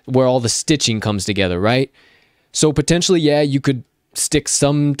 where all the stitching comes together, right? So potentially, yeah, you could stick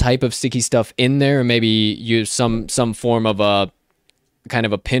some type of sticky stuff in there and maybe use some form of a kind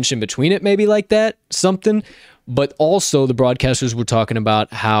of a pinch in between it, maybe like that, something. But also the broadcasters were talking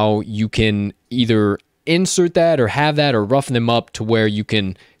about how you can either insert that or have that or roughen them up to where you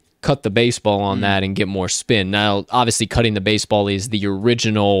can cut the baseball on that and get more spin. Now, obviously cutting the baseball is the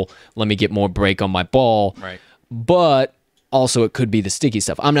original, let me get more break on my ball. Right. But also it could be the sticky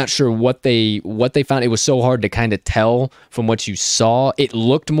stuff. I'm not sure what they found. It was so hard to kind of tell from what you saw. It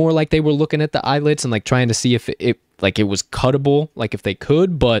looked more like they were looking at the eyelets and like trying to see if it was cuttable, like if they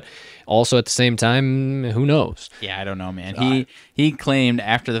could, but also at the same time, who knows? Yeah, I don't know, man. He claimed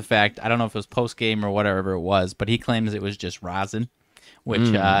after the fact, I don't know if it was post game or whatever it was, but he claims it was just rosin, which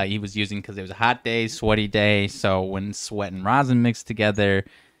he was using because it was a hot day, sweaty day. So when sweat and rosin mixed together,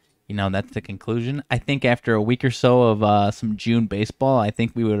 you know, that's the conclusion. I think after a week or so of some June baseball, I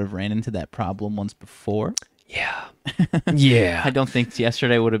think we would have ran into that problem once before. Yeah. Yeah. I don't think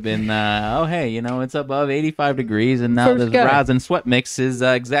yesterday would have been, oh, hey, you know, it's above 85 degrees, and now this rosin sweat mix is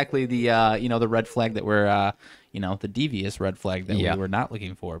exactly the, the red flag that we're, the devious red flag that we were not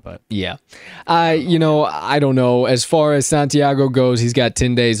looking for. But yeah, I don't know. As far as Santiago goes, he's got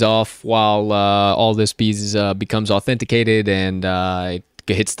 10 days off while all this piece becomes authenticated and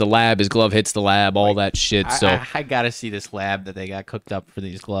it hits the lab. His glove hits the lab, all that shit. So I gotta see this lab that they got cooked up for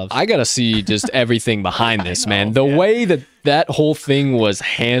these gloves. I gotta see just everything behind this, man. The way that whole thing was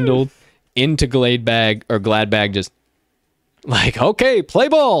handled into Gladbag, just like, okay, play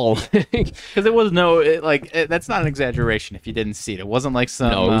ball. Because it was that's not an exaggeration if you didn't see it. It wasn't like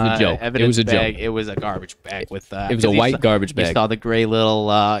some it was a joke. Evidence It was a bag. joke. It was a garbage bag with it was a white garbage bag. You saw the gray little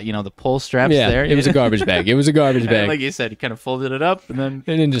the pull straps there. It was a garbage bag. It was a garbage bag. Like you said, he kind of folded it up and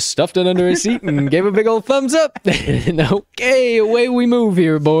then just stuffed it under his seat and gave a big old thumbs up. And okay, away we move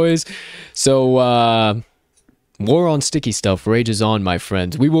here, boys. So war on sticky stuff rages on, my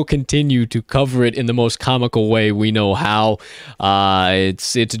friends. We will continue to cover it in the most comical way we know how.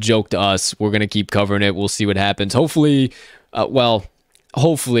 It's a joke to us. We're going to keep covering it. We'll see what happens. Hopefully,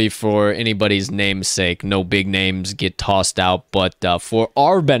 hopefully for anybody's name's sake, no big names get tossed out. But for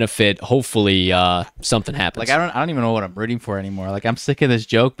our benefit, hopefully something happens. Like, I don't even know what I'm rooting for anymore. Like, I'm sick of this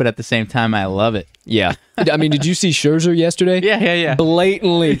joke, but at the same time, I love it. Yeah. I mean, did you see Scherzer yesterday? Yeah.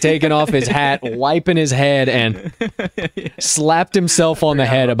 Blatantly taking off his hat, wiping his head, and slapped himself on the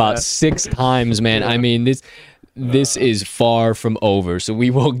head about 6 times, man. I mean, this is far from over, so we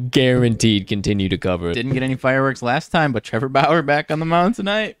will guaranteed continue to cover it. Didn't get any fireworks last time, but Trevor Bauer back on the mound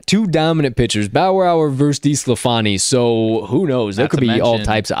tonight. 2 dominant pitchers, Bauer versus DeSclafani, so who knows? There could be all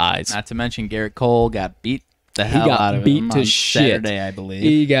types of eyes. Not to mention Garrett Cole got beat the hell out of him on Saturday, I believe.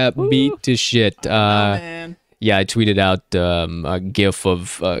 He got beat to shit. Man. Yeah, I tweeted out a gif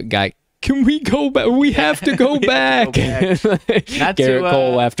of a guy. Can we go back? We have to go back. Garrett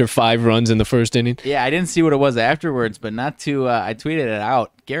Cole after 5 runs in the first inning. Yeah, I didn't see what it was afterwards, but not to. I tweeted it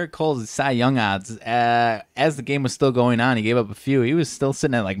out. Garrett Cole's Cy Young odds, as the game was still going on, he gave up a few. He was still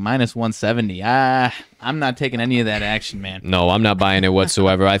sitting at like minus 170. I'm not taking any of that action, man. No, I'm not buying it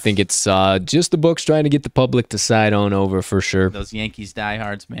whatsoever. I think it's just the books trying to get the public to side on over for sure. Those Yankees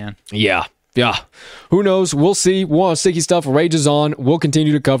diehards, man. Yeah. Who knows? We'll see. War on Sticky Stuff rages on. We'll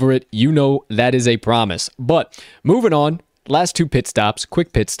continue to cover it. You know that is a promise. But moving on, last 2 pit stops,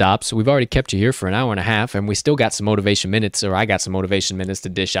 quick pit stops. We've already kept you here for an hour and a half, and we still got some motivation minutes, or I got some motivation minutes to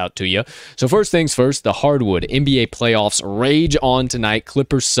dish out to you. So first things first, the hardwood NBA playoffs rage on tonight.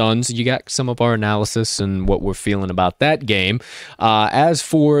 Clippers Suns. You got some of our analysis and what we're feeling about that game. As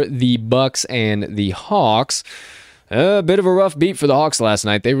for the Bucks and the Hawks, a bit of a rough beat for the Hawks last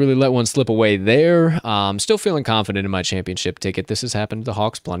night. They really let one slip away there. Still feeling confident in my championship ticket. This has happened to the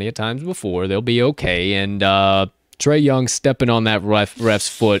Hawks plenty of times before. They'll be okay. And Trae Young stepping on that ref's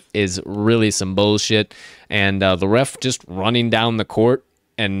foot is really some bullshit. And the ref just running down the court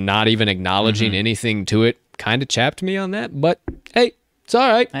and not even acknowledging anything to it kind of chapped me on that. But, hey, it's all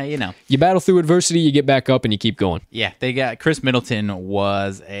right. You battle through adversity, you get back up, and you keep going. Yeah, they got Chris Middleton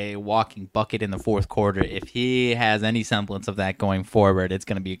was a walking bucket in the 4th quarter. If he has any semblance of that going forward, it's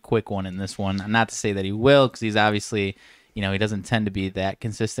going to be a quick one in this one. Not to say that he will, because he's obviously, he doesn't tend to be that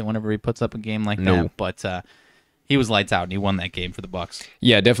consistent whenever he puts up a game like that. But he was lights out, and he won that game for the Bucks.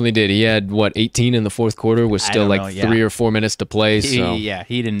 Yeah, definitely did. He had, 18 in the 4th quarter, was still 3 or 4 minutes to play. So.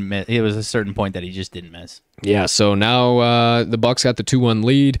 He didn't miss. It was a certain point that he just didn't miss. Yeah, so now the Bucks got the 2-1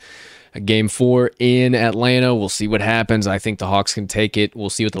 lead. Game 4 in Atlanta. We'll see what happens. I think the Hawks can take it. We'll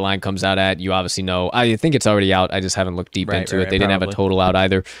see what the line comes out at. You obviously know. I think it's already out. I just haven't looked deep into it. They didn't have a total out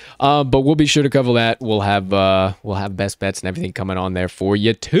either. But we'll be sure to cover that. We'll have best bets and everything coming on there for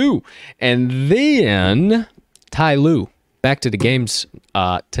you too. And then Ty Lue. Back to the games,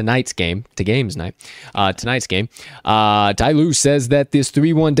 tonight's game, to games night, tonight's game. Ty Lue says that this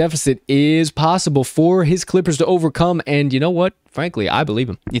 3-1 deficit is possible for his Clippers to overcome, and you know what? Frankly, I believe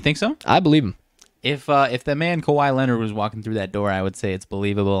him. You think so? I believe him. If the man Kawhi Leonard was walking through that door, I would say it's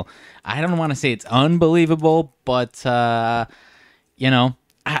believable. I don't want to say it's unbelievable, but, as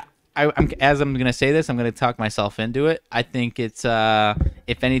I'm going to say this, I'm going to talk myself into it. I think it's,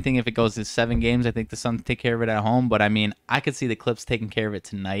 if anything, if it goes to 7 games, I think the Suns take care of it at home. But, I mean, I could see the Clips taking care of it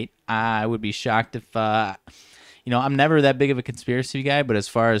tonight. I would be shocked if, I'm never that big of a conspiracy guy. But as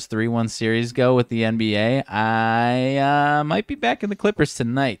far as 3-1 series go with the NBA, I might be back in the Clippers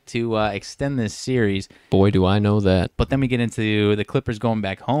tonight to extend this series. Boy, do I know that. But then we get into the Clippers going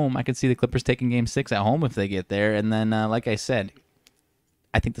back home. I could see the Clippers taking Game 6 at home if they get there. And then, like I said,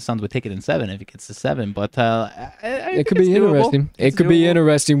 I think the Suns would take it in 7 if it gets to 7, but it could be interesting. It could be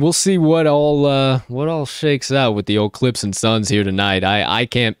interesting. We'll see what all shakes out with the old Clips and Suns here tonight. I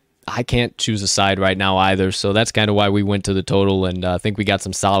can't I can't choose a side right now either. So that's kind of why we went to the total, and I think we got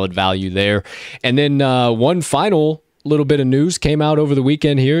some solid value there. And then one final little bit of news came out over the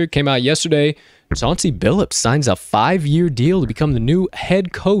weekend here. It came out yesterday. Chauncey Billups signs a 5-year deal to become the new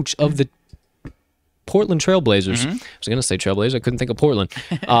head coach of the Portland Trailblazers. I was going to say Trailblazers. I couldn't think of Portland.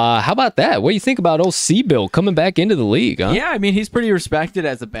 How about that? What do you think about old C-Bill coming back into the league? Huh? Yeah, I mean, he's pretty respected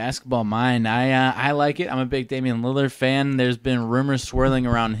as a basketball mind. I like it. I'm a big Damian Lillard fan. There's been rumors swirling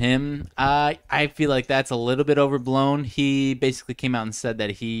around him. I feel like that's a little bit overblown. He basically came out and said that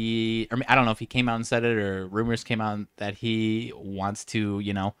I don't know if he came out and said it or rumors came out that he wants to,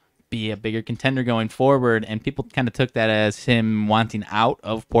 be a bigger contender going forward, and people kind of took that as him wanting out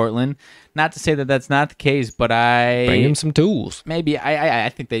of Portland. Not to say that that's not the case, but bring him some tools. Maybe I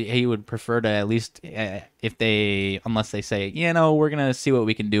think that he would prefer to at least unless they say, we're gonna see what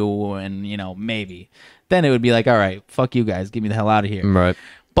we can do, and maybe then it would be like, all right, fuck you guys, get me the hell out of here. Right.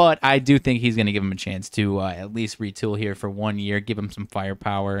 But I do think he's going to give him a chance to at least retool here for 1 year, give him some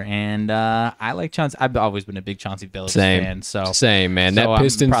firepower. And I like Chauncey. I've always been a big Chauncey Billups fan. Same, man. That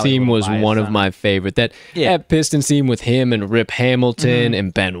Piston theme was one of my favorite. That Piston theme with him and Rip Hamilton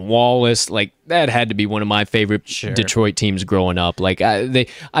and Ben Wallace, like that had to be one of my favorite Detroit teams growing up. Like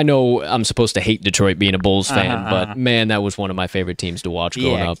I know I'm supposed to hate Detroit being a Bulls fan, but man, that was one of my favorite teams to watch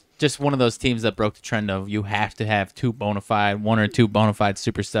growing up. Just one of those teams that broke the trend of you have to have one or two bona fide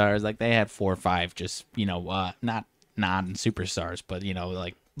superstars. Like they had 4 or 5, just not non-superstars, but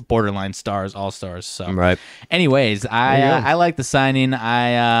like borderline stars, all stars. So, right. Anyways, I like the signing.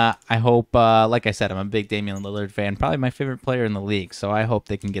 I hope, like I said, I'm a big Damian Lillard fan. Probably my favorite player in the league. So I hope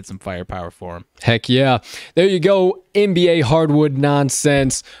they can get some firepower for him. Heck yeah. There you go. NBA hardwood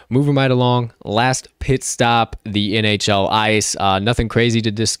nonsense. Moving right along. Last pit stop, the NHL ice. Nothing crazy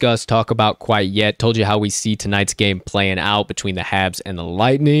to discuss, talk about quite yet. Told you how we see tonight's game playing out between the Habs and the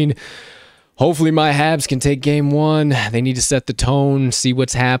Lightning. Hopefully my Habs can take game 1. They need to set the tone, see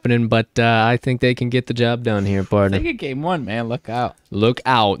what's happening, but I think they can get the job done here, partner. They get game 1, man. Look out. Look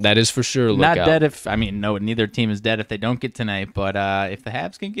out. That is for sure. Look out. Not dead neither team is dead if they don't get tonight, but if the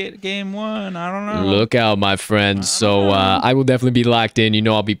Habs can get game 1, I don't know. Look out, my friends. So I will definitely be locked in.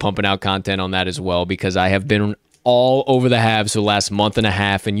 I'll be pumping out content on that as well because I have been all over the Habs for the last month and a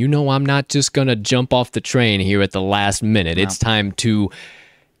half, and I'm not just going to jump off the train here at the last minute. No. It's time to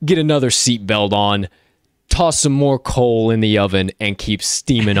get another seatbelt on, toss some more coal in the oven, and keep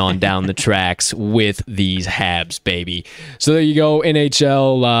steaming on down the tracks with these Habs, baby. So there you go,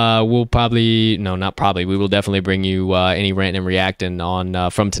 NHL. We will definitely bring you any rant and reacting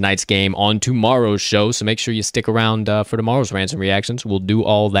on from tonight's game on tomorrow's show. So make sure you stick around for tomorrow's rants and reactions. We'll do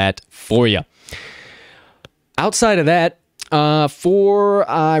all that for you. Outside of that, before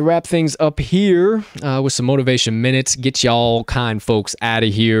I wrap things up here with some motivation minutes, get y'all kind folks out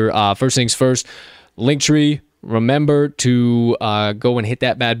of here. First things first, Linktree. Remember to go and hit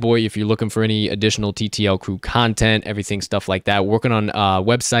that bad boy if you're looking for any additional TTL crew content, everything, stuff like that. Working on a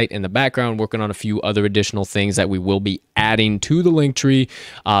website in the background, working on a few other additional things that we will be adding to the Linktree.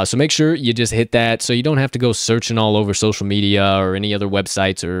 So make sure you just hit that so you don't have to go searching all over social media or any other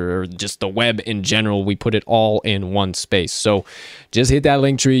websites or just the web in general. We put it all in one space. So just hit that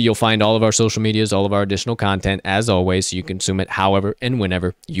Linktree. You'll find all of our social medias, all of our additional content, as always, so you can consume it however and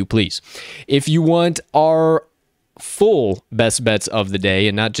whenever you please. If you want our full best bets of the day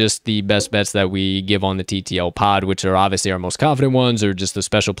and not just the best bets that we give on the TTL pod, which are obviously our most confident ones or just the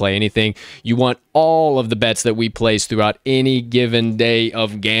special play, anything. You want all of the bets that we place throughout any given day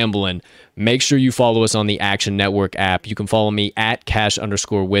of gambling. Make sure you follow us on the Action Network app. You can follow me at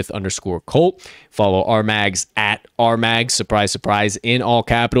cash_with_Colt. Follow RMags at RMags, surprise, surprise, in all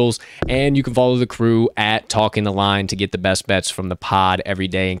capitals. And you can follow the crew at Talking the Line to get the best bets from the pod every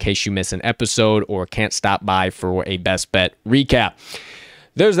day in case you miss an episode or can't stop by for a best bet recap.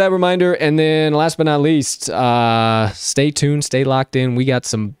 There's that reminder. And then last but not least, stay tuned, stay locked in. We got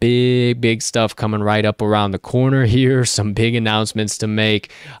some big stuff coming right up around the corner here. Some big announcements to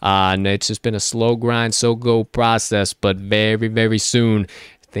make. And it's just been a slow grind, so go process. But very soon,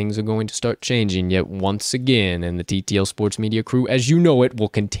 things are going to start changing yet once again. And the TTL Sports Media crew, as you know it, will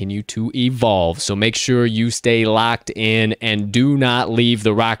continue to evolve. So make sure you stay locked in and do not leave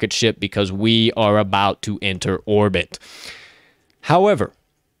the rocket ship because we are about to enter orbit. However,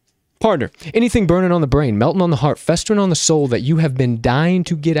 partner, anything burning on the brain, melting on the heart, festering on the soul that you have been dying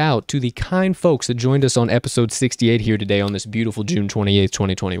to get out to the kind folks that joined us on episode 68 here today on this beautiful June 28th,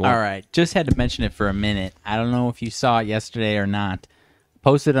 2021. All right, just had to mention it for a minute. I don't know if you saw it yesterday or not.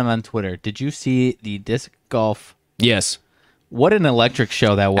 Posted it on Twitter. Did you see the disc golf? Yes. What an electric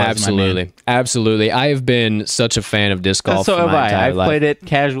show that was, Absolutely. my man. Absolutely. I have been such a fan of disc golf So for have my I. entire I've life. played it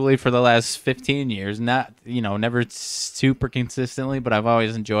casually for the last 15 years. Not, never super consistently, but I've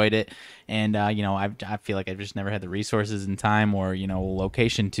always enjoyed it. And, I feel like I've just never had the resources and time or,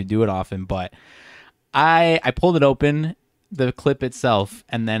 location to do it often. But I pulled it open, the clip itself,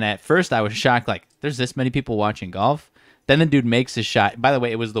 and then at first I was shocked, like, there's this many people watching golf? Then the dude makes his shot. By the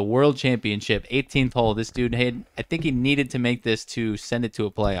way, it was the World Championship, 18th hole. This dude I think he needed to make this to send it to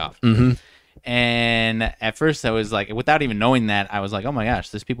a playoff. Mm-hmm. And at first I was like, without even knowing that, I was like, oh my gosh,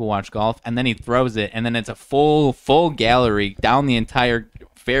 there's people watch golf. And then he throws it, and then it's a full gallery down the entire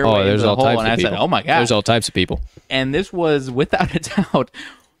fairway. Oh, there's into the all hole, types and of I people. said, oh my gosh. There's all types of people. And this was, without a doubt,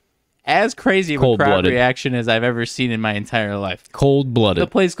 as crazy of a crowd Cold-blooded. reaction as I've ever seen in my entire life. The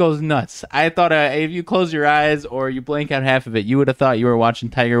Cold-blooded. place goes nuts. I thought if you close your eyes or you blank out half of it, you would have thought you were watching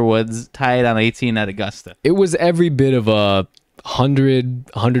Tiger Woods tie it on 18 at Augusta. It was every bit of a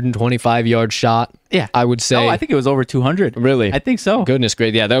 125-yard shot, Yeah. I would say. Oh, I think it was over 200. Really? I think so. Goodness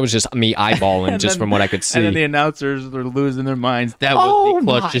great. Yeah, that was just me eyeballing And just then- from what I could see. And then the announcers were losing their minds. That was Oh the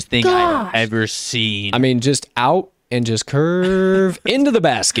clutchest my thing I've ever seen. I mean, just out and just curve into the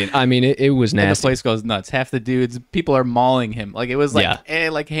basket. I mean, it was and the nasty. place goes nuts. Half the dudes, people are mauling him. Like it was like, Yeah.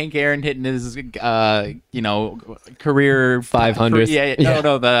 like Hank Aaron hitting his, career 500th. Yeah,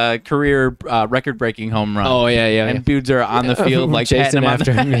 the career record-breaking home run. Oh, yeah. And dudes are on the field like Chasing patting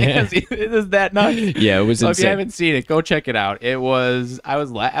after him. him, yeah. It is that nuts. Yeah, it was So if you insane. haven't seen it, go check it out. It was,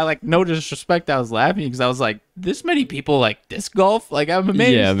 no disrespect, I was laughing because I was like, this many people like disc golf? Like I'm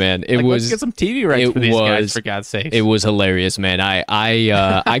amazed. Yeah, man. It Like, was. let's get some TV rights it for these guys, was- for God's sake. It was hilarious, man. I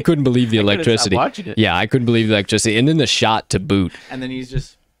couldn't believe the couldn't stop electricity. watching it. Yeah, I couldn't believe the electricity, and then the shot to boot. And then he's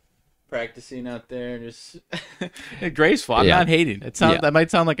just practicing out there, just graceful. I'm Yeah. not hating. It sounds Yeah. that might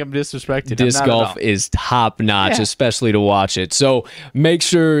sound like I'm disrespected. Disc I'm not at golf all. is top notch, Yeah. especially to watch it. So make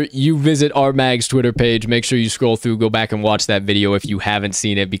sure you visit our Mag's Twitter page. Make sure you scroll through, go back and watch that video if you haven't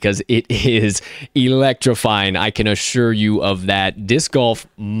seen it, because it is electrifying. I can assure you of that. Disc golf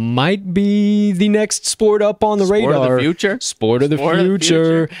might be the next sport up on the Sport of the radar. future? Sport of the Sport of the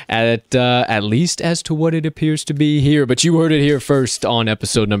future. At least as to what it appears to be here. But you heard it here first on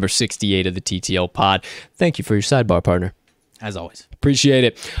episode number 68 of the TTL Pod. Thank you for your sidebar, partner. As always. Appreciate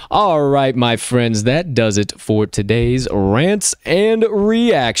it. All right, my friends, that does it for today's rants and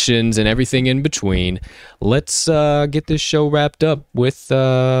reactions and everything in between. Let's get this show wrapped up with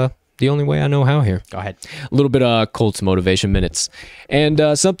the only way I know how here. Go ahead. A little bit of Colts motivation minutes, and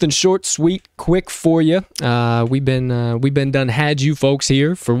something short, sweet, quick for you. We've been done had you folks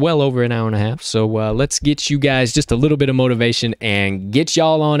here for well over an hour and a half. So let's get you guys just a little bit of motivation and get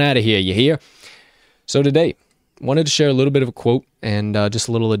y'all on out of here. You hear? So today, wanted to share a little bit of a quote and just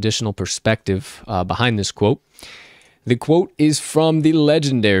a little additional perspective behind this quote. The quote is from the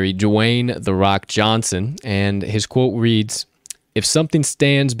legendary Dwayne "The Rock" Johnson, and his quote reads, "If something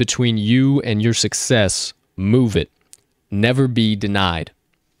stands between you and your success, move it. Never be denied."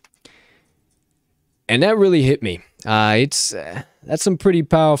 And that really hit me. That's some pretty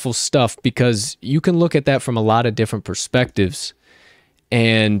powerful stuff, because you can look at that from a lot of different perspectives.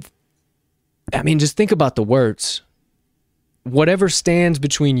 And I mean, just think about the words. Whatever stands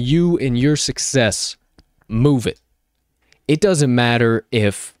between you and your success, move it. It doesn't matter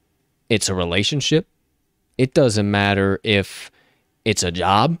if it's a relationship. It doesn't matter if it's a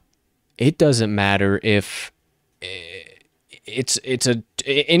job. It doesn't matter if it's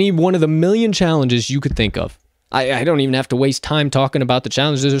any one of the million challenges you could think of. I don't even have to waste time talking about the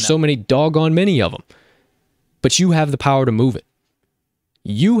challenges. There's so many doggone many of them. But you have the power to move it.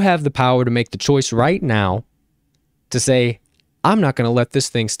 You have the power to make the choice right now to say, I'm not going to let this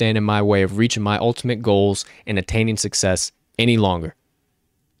thing stand in my way of reaching my ultimate goals and attaining success any longer.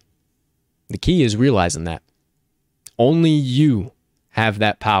 The key is realizing that. Only you have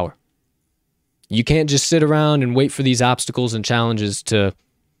that power. You can't just sit around and wait for these obstacles and challenges to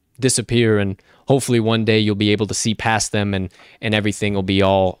disappear, and hopefully one day you'll be able to see past them and everything will be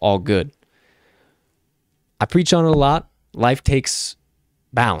all good. I preach on it a lot. Life takes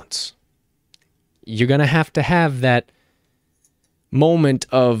balance. You're going to have that moment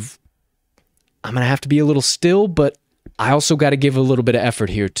of, I'm going to have to be a little still, but I also got to give a little bit of effort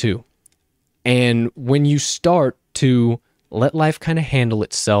here too. And when you start to let life kind of handle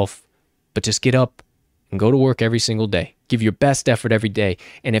itself, but just get up and go to work every single day, give your best effort every day.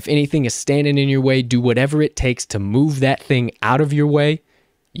 And if anything is standing in your way, do whatever it takes to move that thing out of your way,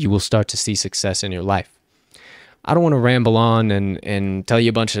 you will start to see success in your life. I don't want to ramble on and tell you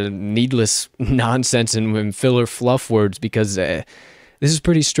a bunch of needless nonsense and filler fluff words, because this is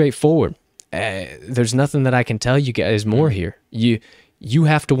pretty straightforward. there's nothing that I can tell you guys more here. You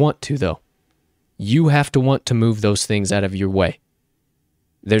have to want to, though. You have to want to move those things out of your way.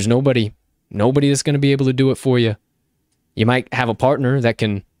 There's nobody that's going to be able to do it for you. You might have a partner that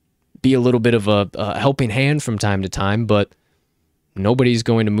can be a little bit of a helping hand from time to time, but nobody's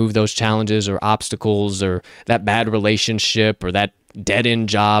going to move those challenges or obstacles or that bad relationship or that dead-end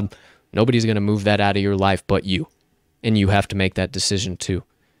job. Nobody's going to move that out of your life but you. And you have to make that decision too.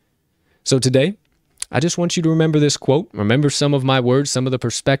 So today, I just want you to remember this quote, remember some of my words, some of the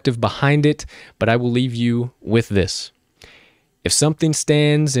perspective behind it, but I will leave you with this. If something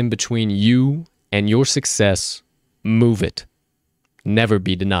stands in between you and your success, move it. Never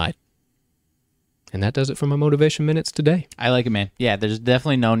be denied. And that does it for my Motivation Minutes today. I like it, man. Yeah, there's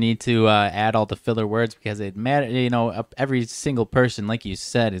definitely no need to add all the filler words because it matters. You know, every single person, like you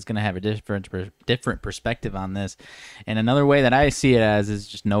said, is going to have a different perspective on this. And another way that I see it as is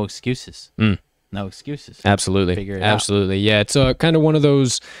just no excuses. No excuses. Absolutely. Figure it Absolutely. Out. Yeah, it's kind of one of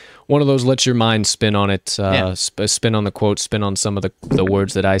those let your mind spin on it, spin on the quote, spin on some of the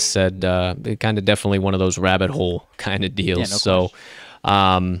words that I said. Kind of definitely one of those rabbit hole kind of deals. Yeah, no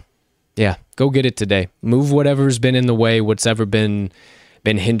question. Yeah, go get it today. Move whatever's been in the way, what's ever been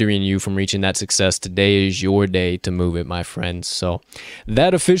hindering you from reaching that success. Today is your day to move it, my friends. So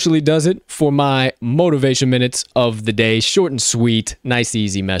that officially does it for my Motivation Minutes of the day. Short and sweet, nice,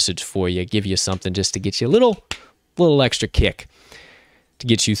 easy message for you. Give you something just to get you a little extra kick to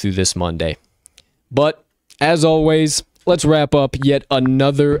get you through this Monday. But as always, let's wrap up yet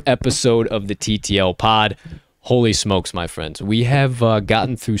another episode of the TTL Pod. Holy smokes, my friends. We have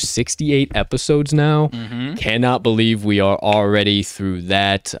gotten through 68 episodes now. Cannot believe we are already through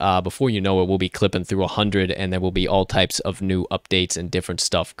that. Before you know it, we'll be clipping through 100, and there will be all types of new updates and different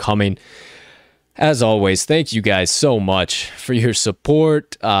stuff coming. As always, thank you guys so much for your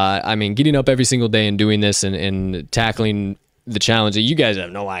support. I mean, getting up every single day and doing this and tackling the challenge. You guys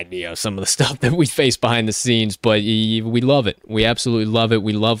have no idea some of the stuff that we face behind the scenes, but we love it. We absolutely love it.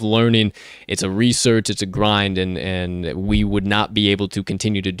 We love learning. It's a research, it's a grind, and we would not be able to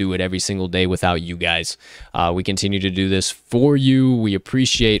continue to do it every single day without you guys. We continue to do this for you. We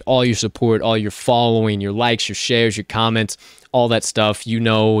appreciate all your support, all your following, your likes, your shares, your comments, all that stuff. You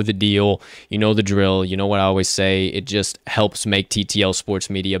know the deal. You know the drill. You know what I always say. It just helps make TTL Sports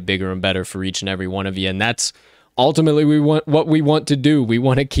Media bigger and better for each and every one of you, and that's ultimately what we want to do. We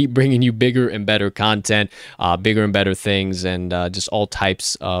want to keep bringing you bigger and better content, bigger and better things, and just all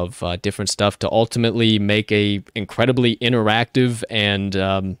types of different stuff to ultimately make a incredibly interactive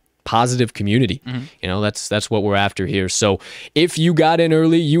and positive community. You know, that's what we're after here. So if you got in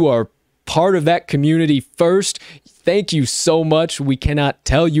early, you are part of that community first. Thank you so much. We cannot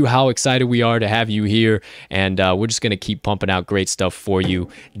tell you how excited we are to have you here, and we're just going to keep pumping out great stuff for you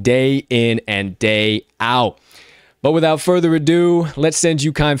day in and day out. But without further ado, let's send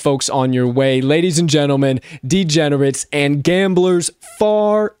you kind folks on your way. Ladies and gentlemen, degenerates and gamblers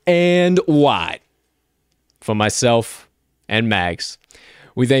far and wide. For myself and Mags,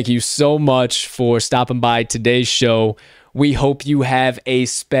 we thank you so much for stopping by today's show. We hope you have a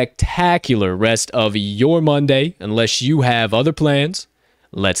spectacular rest of your Monday. Unless you have other plans,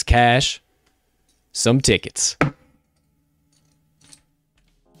 let's cash some tickets.